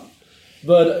it done.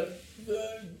 But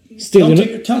still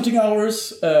counting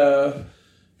hours,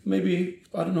 maybe,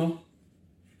 I don't know,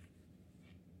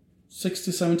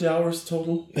 60, 70 hours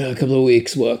total. A couple of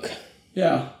weeks work.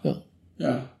 Yeah.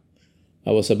 I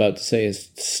was about to say,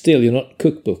 still you're not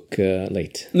cookbook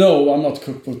late. No, I'm not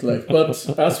cookbook late.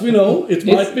 But as we know, it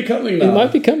might be coming now. It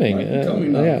might be coming.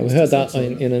 Yeah, we heard that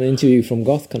in an interview from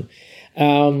Gothcon.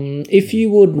 If you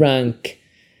would rank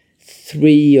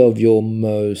 3 of your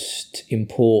most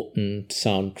important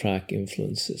soundtrack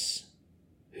influences,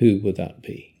 who would that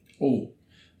be? Oh,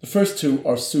 the first 2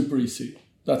 are super easy.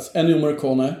 That's Ennio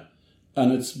Morricone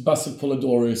and it's Basil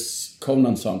Polidori's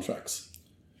Conan soundtracks.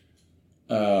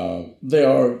 They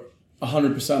are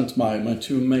 100% my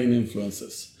 2 main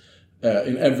influences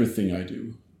in everything I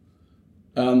do.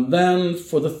 And then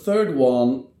for the third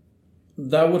one,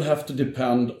 that would have to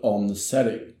depend on the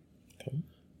setting,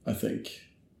 I think.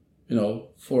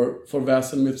 For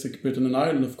Vas and Mythic Britain and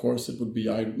Ireland, of course, it would be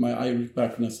my Irish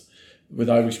background with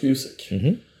Irish music.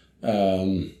 Mm-hmm.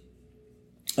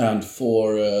 And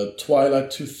for Twilight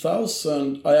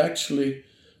 2000, I actually...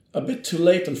 a bit too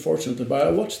late, unfortunately, but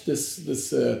I watched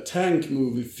this tank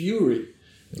movie, Fury,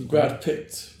 with Brad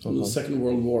Pitt from the Second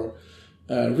World War.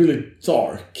 Really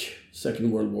dark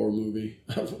Second World War movie.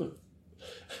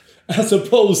 As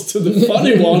opposed to the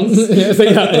funny ones.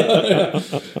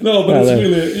 No, but it's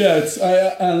really...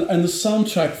 and the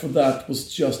soundtrack for that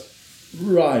was just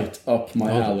right up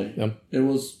my alley. Yeah. It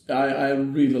was... I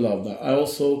really love that. I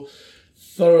also...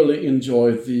 thoroughly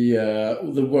enjoyed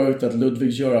the work that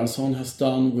Ludwig Göransson has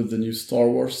done with the new Star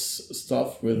Wars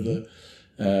stuff with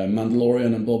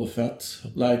Mandalorian and Boba Fett.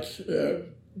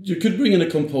 You could bring in a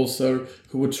composer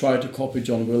who would try to copy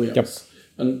John Williams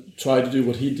and try to do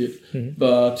what he did,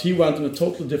 but he went in a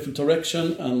totally different direction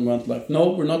and went like, no,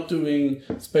 we're not doing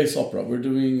space opera, we're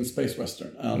doing space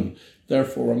western, and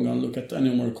therefore I'm going to look at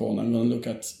Ennio Morricone, I'm going to look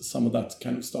at some of that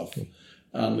kind of stuff,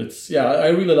 and it's I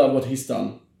really love what he's done.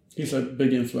 He's a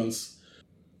big influence.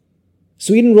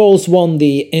 Sweden Rolls won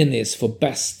the Emmys for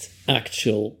Best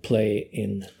Actual Play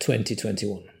in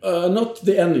 2021. Not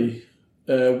the Emmy.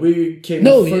 We came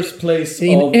in first place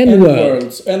in of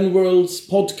N-World's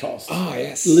podcast. Ah,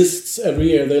 yes. Lists every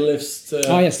year. They list...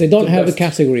 yes. They don't have a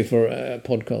category for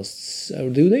podcasts.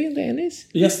 Do they in the Emmys?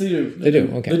 Yes, they do. They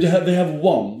do, okay. They have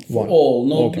one for all.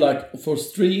 Not like for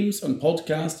streams and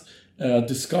podcasts,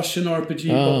 discussion RPG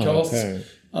podcasts. Okay.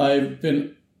 I've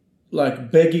been...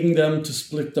 begging them to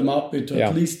split them up into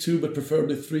at least 2, but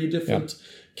preferably 3 different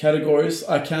categories.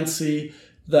 I can't see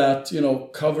that,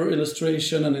 cover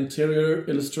illustration and interior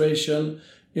illustration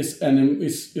is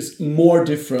more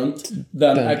different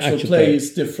than actual play is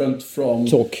different from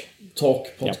talk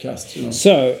podcast.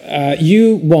 So you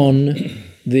won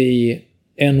the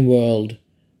N-World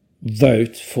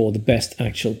vote for the best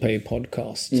actual play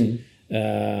podcast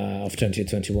of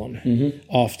 2021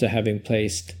 after having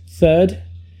placed 3rd.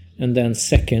 And then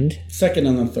second and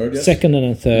then third, yes. Second and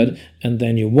then third, and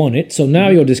then you won it. So now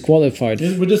you're disqualified.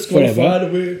 We're disqualified.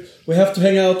 Forever. We have to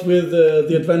hang out with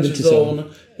the Adventure Zone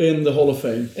in the Hall of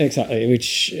Fame. Exactly,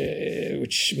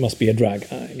 which must be a drag,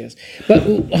 I guess. But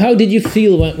how did you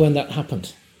feel when that happened?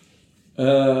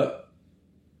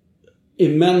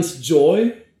 Immense joy,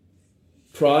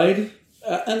 pride,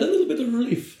 and a little bit of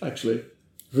relief, actually.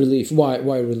 Relief?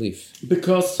 Why relief?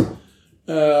 Because...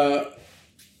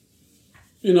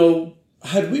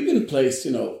 had we been placed,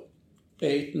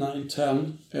 8, 9,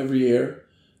 10 every year,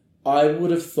 I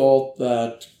would have thought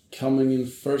that coming in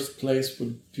first place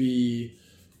would be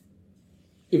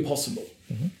impossible.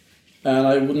 and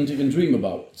I wouldn't even dream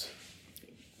about it.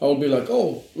 I would be like,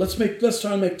 oh, let's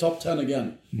try and make top 10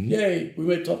 again. Yay, we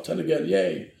made top 10 again,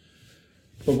 yay.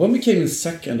 But when we came in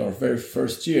second our very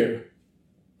first year,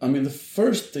 I mean, the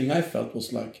first thing I felt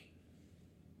was like,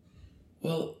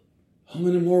 well, how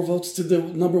many more votes did the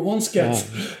number ones get?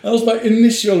 That was my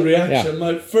initial reaction,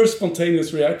 my first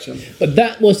spontaneous reaction. But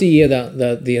that was the year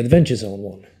that the Adventure Zone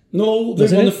won. No,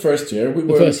 they won the first year. We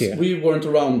weren't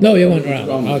around. No, you weren't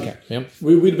around. Okay, yeah.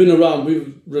 We'd been around.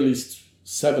 We released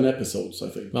 7 episodes, I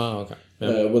think. Oh, okay.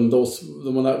 Yeah. When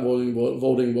that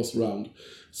voting was around,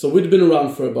 so we'd been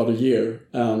around for about a year,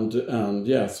 and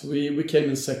yes, we came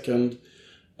in second,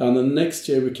 and the next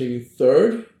year we came in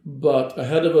third. But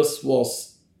ahead of us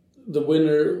was the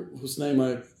winner, whose name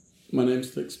my name's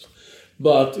fixed.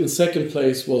 But in second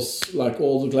place was like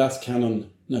all the Glass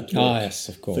Cannon network. Yes,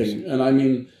 of course. Thing, and I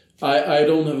mean, I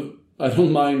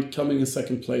don't mind coming in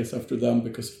second place after them,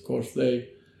 because of course they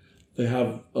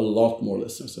have a lot more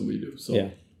listeners than we do. So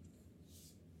yeah.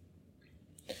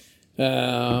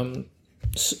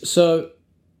 So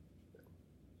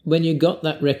when you got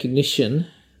that recognition,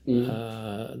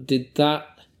 did that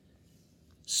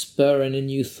spur any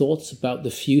new thoughts about the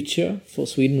future for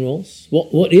Sweden Rolls?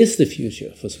 What is the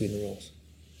future for Sweden Rolls?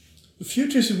 The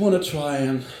future is we want to try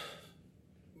and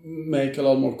make a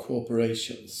lot more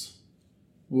cooperations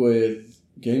with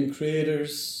game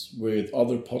creators, with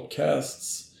other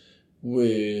podcasts,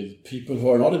 with people who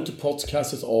are not into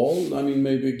podcasts at all. I mean,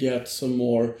 maybe get some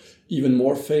even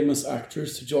more famous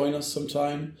actors to join us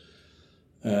sometime.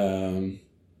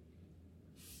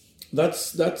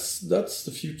 That's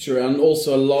the future, and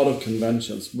also a lot of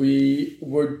conventions. We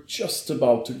were just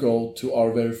about to go to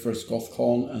our very first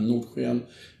GothCon and Nordsken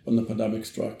when the pandemic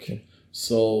struck. Okay.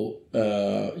 So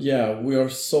we are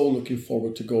so looking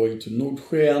forward to going to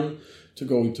Nordsken, to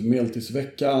going to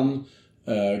Medeltidsveckan,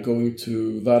 going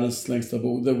to Världens längsta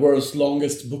bok, the world's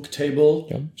longest book table,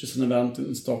 which is an event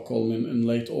in Stockholm in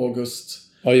late August.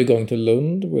 Are you going to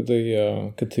Lund with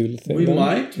the Cthulhu thing? We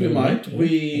might.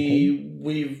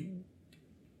 We've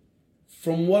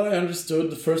from what I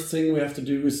understood, the first thing we have to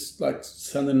do is like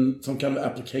send in some kind of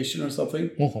application or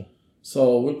something.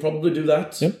 So we'll probably do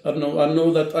that. Yep. I don't know. I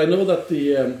know that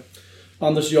the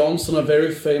Anders Jansson, a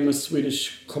very famous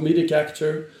Swedish comedic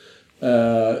actor,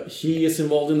 he is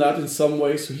involved in that in some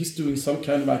way. So he's doing some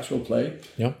kind of actual play.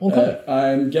 Yeah. Okay.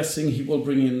 I'm guessing he will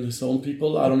bring in his own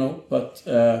people. I don't know, but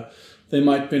they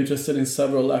might be interested in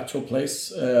several actual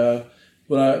plays.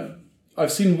 But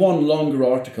I've seen one longer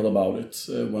article about it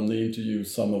when they interview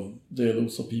some of the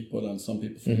Luso people and some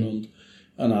people from Lund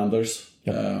and Anders.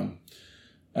 Yep.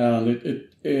 And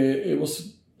it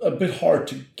was a bit hard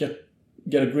to get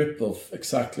a grip of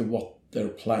exactly what they're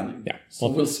planning. Yeah. So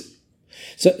we'll see.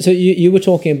 So you were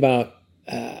talking about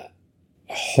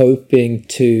hoping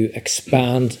to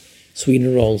expand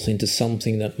Sweden Rolls into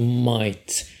something that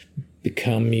might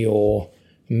become your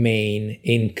main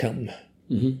income.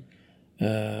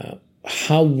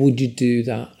 How would you do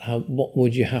that? What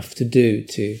would you have to do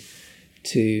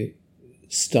to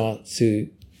start to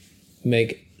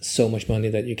make so much money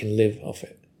that you can live off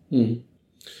it?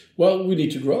 Well, we need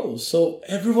to grow. So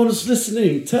everyone is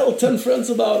listening. Tell 10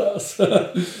 friends about us.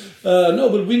 No,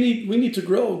 but we need to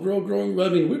growing. I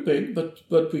mean, we're big, but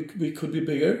we could be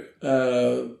bigger.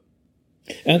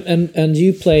 And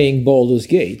you playing Baldur's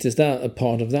Gate, is that a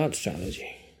part of that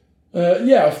strategy?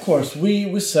 Yeah, of course.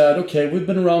 We said, okay, we've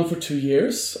been around for 2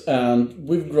 years and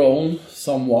we've grown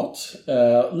somewhat.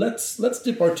 Let's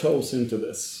dip our toes into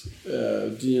this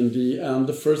D&D. And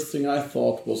the first thing I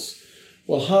thought was,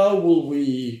 well, how will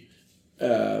we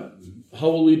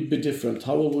be different?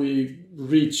 How will we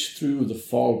reach through the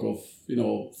fog of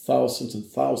thousands and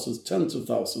thousands, tens of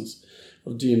thousands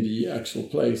of D&D actual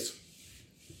plays?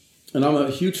 And I'm a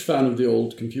huge fan of the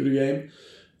old computer game,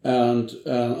 and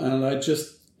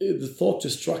the thought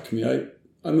just struck me.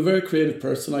 I'm a very creative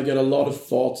person. I get a lot of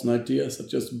thoughts and ideas that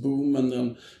just boom, and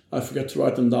then I forget to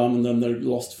write them down, and then they're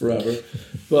lost forever.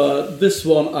 But this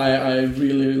one, I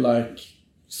really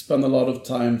spend a lot of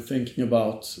time thinking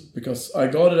about, because I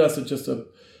got it as just a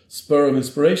spur of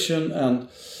inspiration, and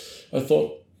I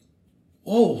thought,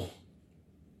 oh,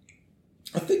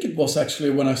 I think it was actually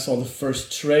when I saw the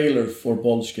first trailer for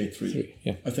Baldur's Gate 3.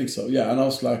 Yeah. I think so, yeah. And I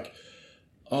was like,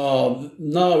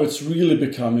 now it's really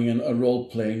becoming a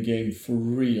role-playing game for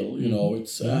real,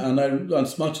 It's and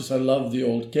as much as I love the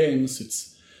old games,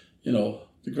 it's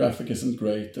the graphic isn't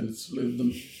great, and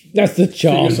that's the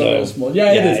charm, though. Small.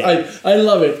 Yeah, it is. I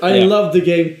love it. I love the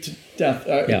game to death.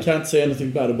 I can't say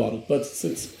anything bad about it, but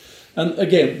it's and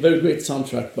again, very great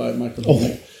soundtrack by Michael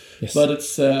Horner. Yes. But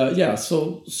it's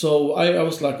So I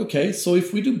was like, okay, so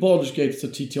if we do Baldur's Gate as a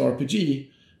TTRPG,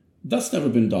 that's never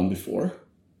been done before,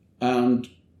 and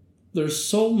there's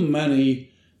so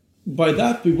many. By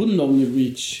that, we wouldn't only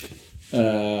reach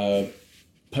pen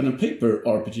and paper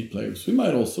RPG players. We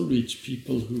might also reach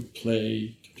people who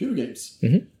play computer games,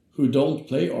 who don't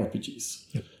play RPGs,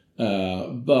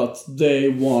 but they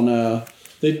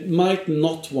might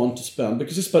not want to spend,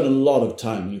 because you spend a lot of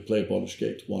time when you play Baldur's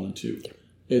Gate 1 and 2.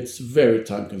 It's very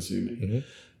time consuming.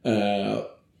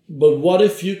 But what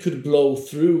if you could blow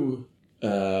through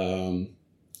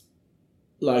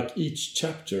like each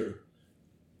chapter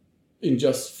in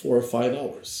just 4 or 5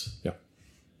 hours?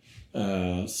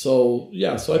 So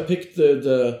I picked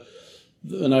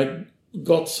and I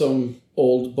got some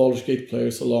old Baldur's Gate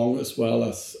players along, as well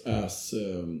as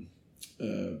to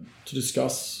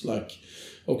discuss, like,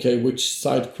 okay, which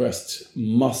side quest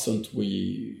mustn't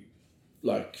we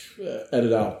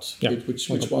edit out? Which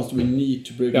ones do we need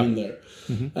to bring in there,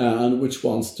 and which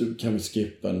ones can we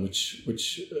skip, and which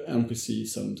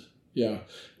NPCs, and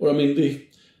or I mean the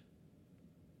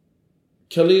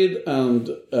Khalid and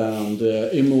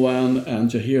Imoen and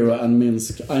Jaheira and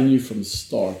Minsc, I knew from the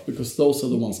start, because those are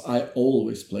the ones I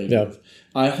always played with.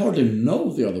 I hardly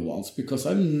know the other ones because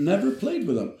I've never played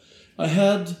with them. I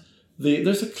had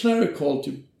there's a cleric called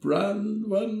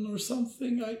Branwen or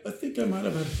something. I think I might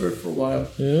have heard for a while.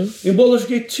 In Baldur's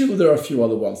Gate 2, there are a few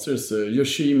other ones. There's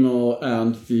Yoshimo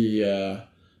and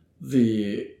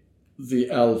the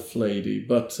elf lady,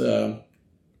 but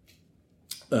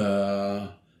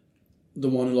the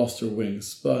one who lost her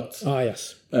wings. But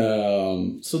yes.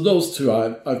 So those two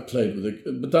I've played with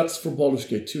it, but that's for Baldur's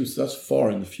Gate 2, so that's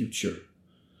far in the future.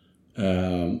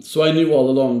 So I knew all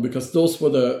along, because those were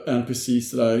the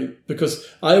NPCs because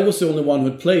I was the only one who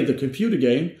had played the computer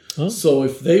game. So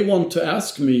if they want to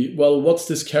ask me, well, what's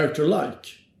this character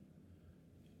like?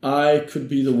 I could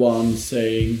be the one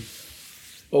saying,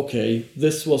 okay,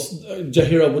 this was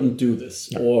Jaheira wouldn't do this,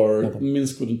 or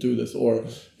Minsc wouldn't do this, or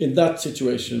in that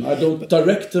situation, I don't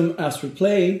direct them as we're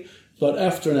playing, but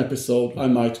after an episode, I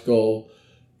might go,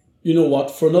 you know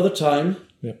what, for another time,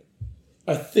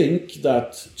 I think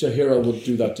that Jaheira would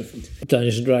do that differently.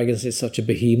 Dungeons and Dragons is such a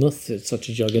behemoth, it's such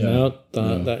a juggernaut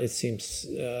that it seems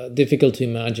difficult to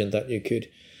imagine that you could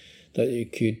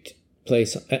play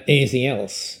anything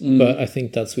else. But I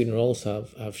think that Sweden Rolls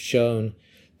have shown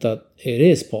that it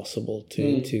is possible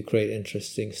to create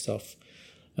interesting stuff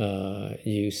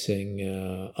using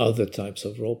other types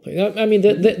of roleplay. I mean,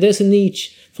 there's a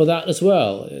niche for that as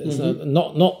well. It's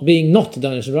not being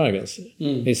Dungeons and Dragons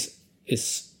is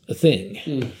a thing.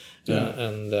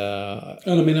 And I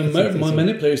mean,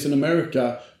 many players in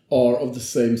America are of the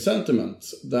same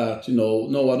sentiment, that, no,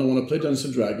 I don't want to play Dungeons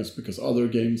and Dragons because other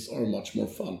games are much more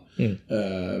fun.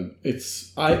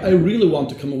 I really want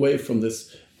to come away from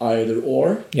this either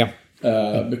or.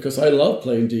 Because I love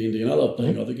playing D&D and I love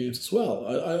playing other games as well.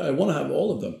 I want to have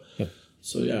all of them.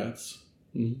 So it's...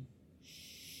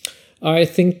 I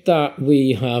think that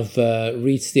we have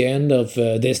reached the end of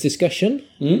this discussion.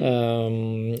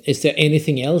 Is there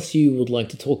anything else you would like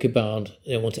to talk about,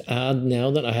 you want to add now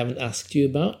that I haven't asked you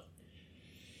about?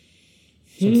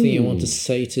 Something you want to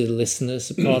say to the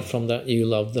listeners, apart from that you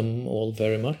love them all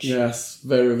very much? Yes,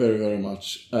 very, very, very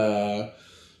much. I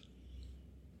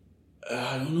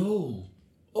don't know.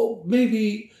 Oh,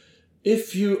 maybe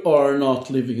if you are not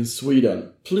living in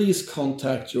Sweden, please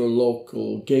contact your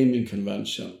local gaming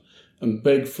convention and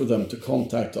beg for them to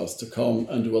contact us to come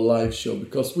and do a live show,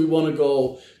 because we want to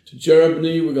go to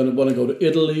Germany, we're going to want to go to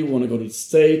Italy, we want to go to the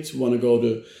States, we want to go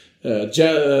to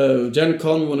Gen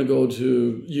Con, we want to go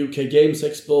to UK Games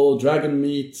Expo, Dragon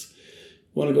Meet,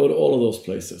 we want to go to all of those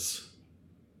places.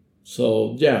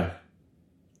 So that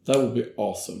would be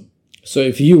awesome. So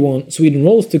if you want Sweden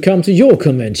Rolls to come to your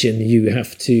convention, you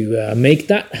have to make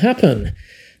that happen.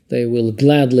 They will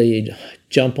gladly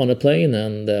jump on a plane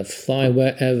and fly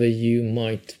wherever you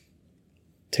might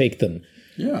take them,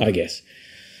 I guess.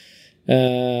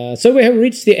 So we have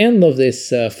reached the end of this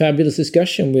fabulous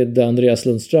discussion with Andreas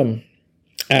Lundström.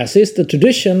 As is the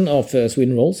tradition of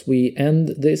Sweden Rolls, we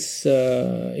end this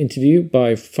interview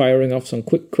by firing off some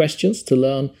quick questions to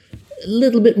learn a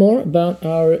little bit more about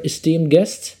our esteemed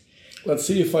guest. Let's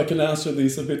see if I can answer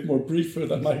these a bit more briefer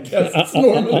than my guests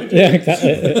normally do. Yeah,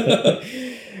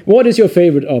 exactly. What is your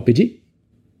favorite RPG?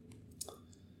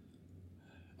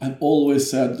 I've always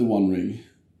said the One Ring.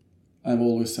 I'll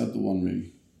go with the One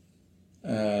Ring.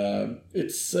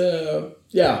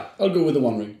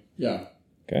 Yeah.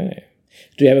 Okay.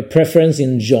 Do you have a preference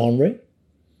in genre?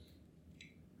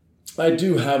 I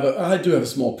do have a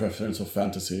small preference of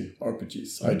fantasy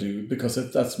RPGs. I do, because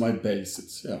that's my base.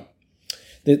 It's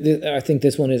I think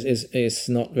this one is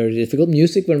not very difficult.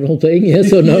 Music when role playing,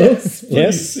 yes or no?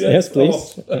 yes,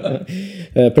 please.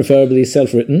 Preferably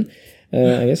self-written,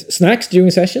 I guess. Snacks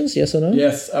during sessions, yes or no?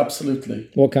 Yes,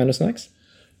 absolutely. What kind of snacks?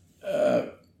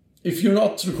 If you're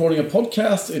not recording a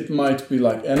podcast, it might be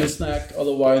like any snack.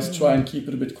 Otherwise, try and keep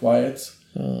it a bit quiet.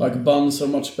 Like buns are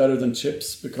much better than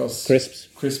chips because crisps.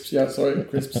 Crisps. We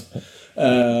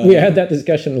had that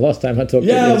discussion last time I talked.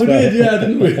 Yeah, we did. Yeah,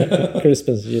 didn't we? Crisps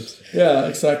and chips. Yeah,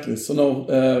 exactly. So no,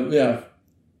 yeah.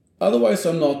 Otherwise,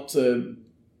 I'm not. I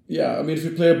mean, if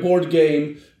you play a board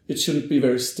game, it shouldn't be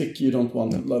very sticky. You don't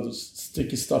want a lot of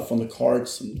sticky stuff on the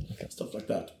cards and stuff like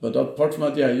that. But apart from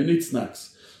that, yeah, you need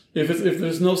snacks. If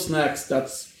there's no snacks,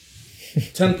 that's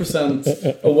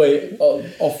 10% away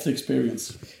off the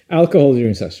experience. Alcohol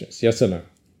during sessions, yes or no?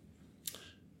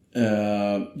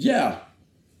 Yeah.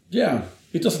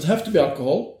 It doesn't have to be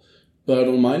alcohol, but I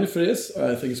don't mind if it is.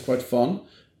 I think it's quite fun.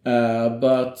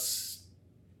 But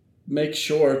make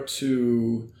sure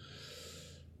to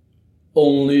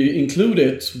only include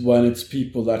it when it's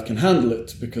people that can handle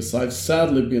it, because I've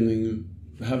sadly been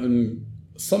having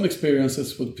some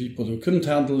experiences with people who couldn't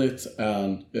handle it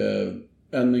and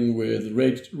ending with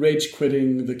rage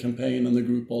quitting the campaign and the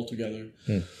group altogether.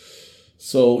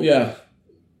 So yeah.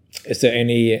 Is there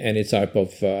any type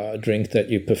of drink that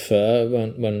you prefer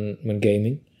when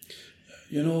gaming?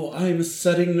 I'm a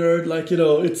setting nerd. Like,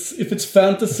 if it's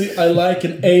fantasy, I like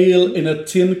an ale in a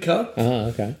tin cup.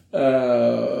 Okay.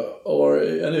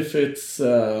 And if it's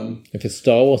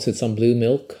Star Wars, it's some blue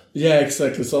milk. Yeah,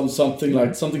 exactly.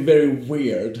 Something very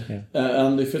weird. Yeah.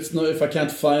 And if I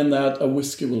can't find that, a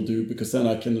whiskey will do, because then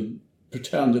I can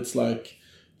pretend it's like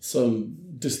some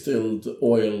distilled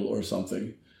oil or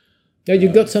something. Yeah, you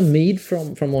got some mead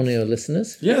from one of your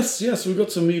listeners. Yes, we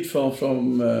got some mead from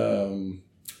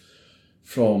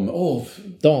Daniel.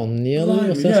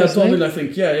 Daniel, I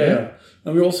think. Yeah.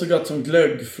 And we also got some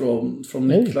glögg from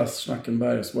Niklas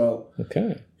Schnackenberg as well.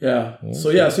 Okay. Yeah. So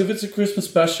if it's a Christmas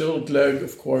special, glögg,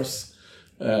 of course,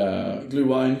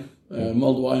 glühwein,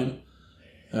 mulled wine.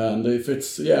 And if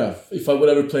I would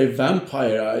ever play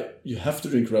vampire, you have to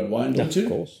drink red wine, don't you? Of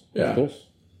course. Yeah. Of course.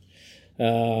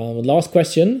 Last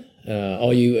question.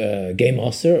 Are you a game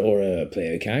master or a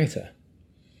player character?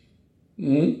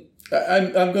 I'm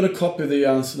going to copy the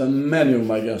answer that many of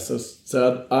my guests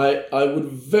said. I would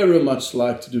very much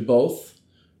like to do both,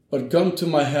 but gun to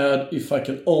my head, if I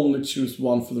can only choose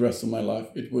one for the rest of my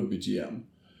life, it would be GM.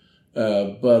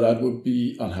 But I would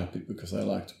be unhappy because I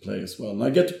like to play as well. And I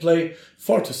get to play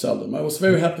far too seldom. I was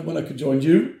very happy when I could join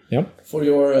you for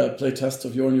your play test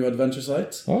of your new adventure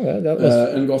site. Oh, yeah, that was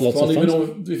and Gothcon, even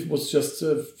though it was just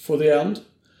for the end.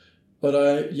 But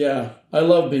I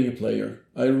love being a player.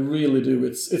 I really do.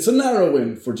 It's a narrow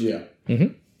win for GM.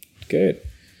 Mm-hmm. Good.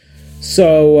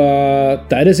 So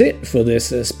that is it for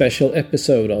this special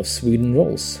episode of Sweden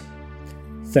Rolls.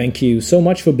 Thank you so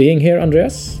much for being here,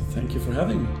 Andreas. Thank you for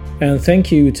having me. And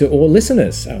thank you to all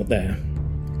listeners out there.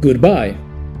 Goodbye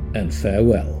and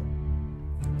farewell.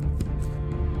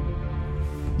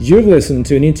 You've listened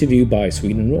to an interview by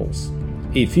Sweden Rolls.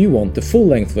 If you want the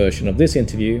full-length version of this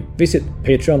interview, visit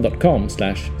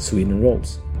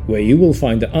patreon.com/SwedenRolls, where you will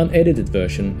find the unedited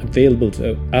version available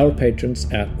to our patrons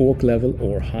at orc level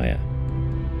or higher.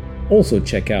 Also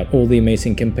check out all the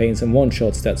amazing campaigns and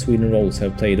one-shots that Sweden Rolls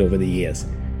have played over the years.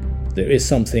 There is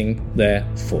something there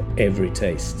for every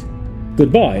taste.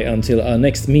 Goodbye until our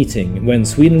next meeting when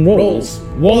Sweden Rolls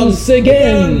once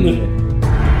again!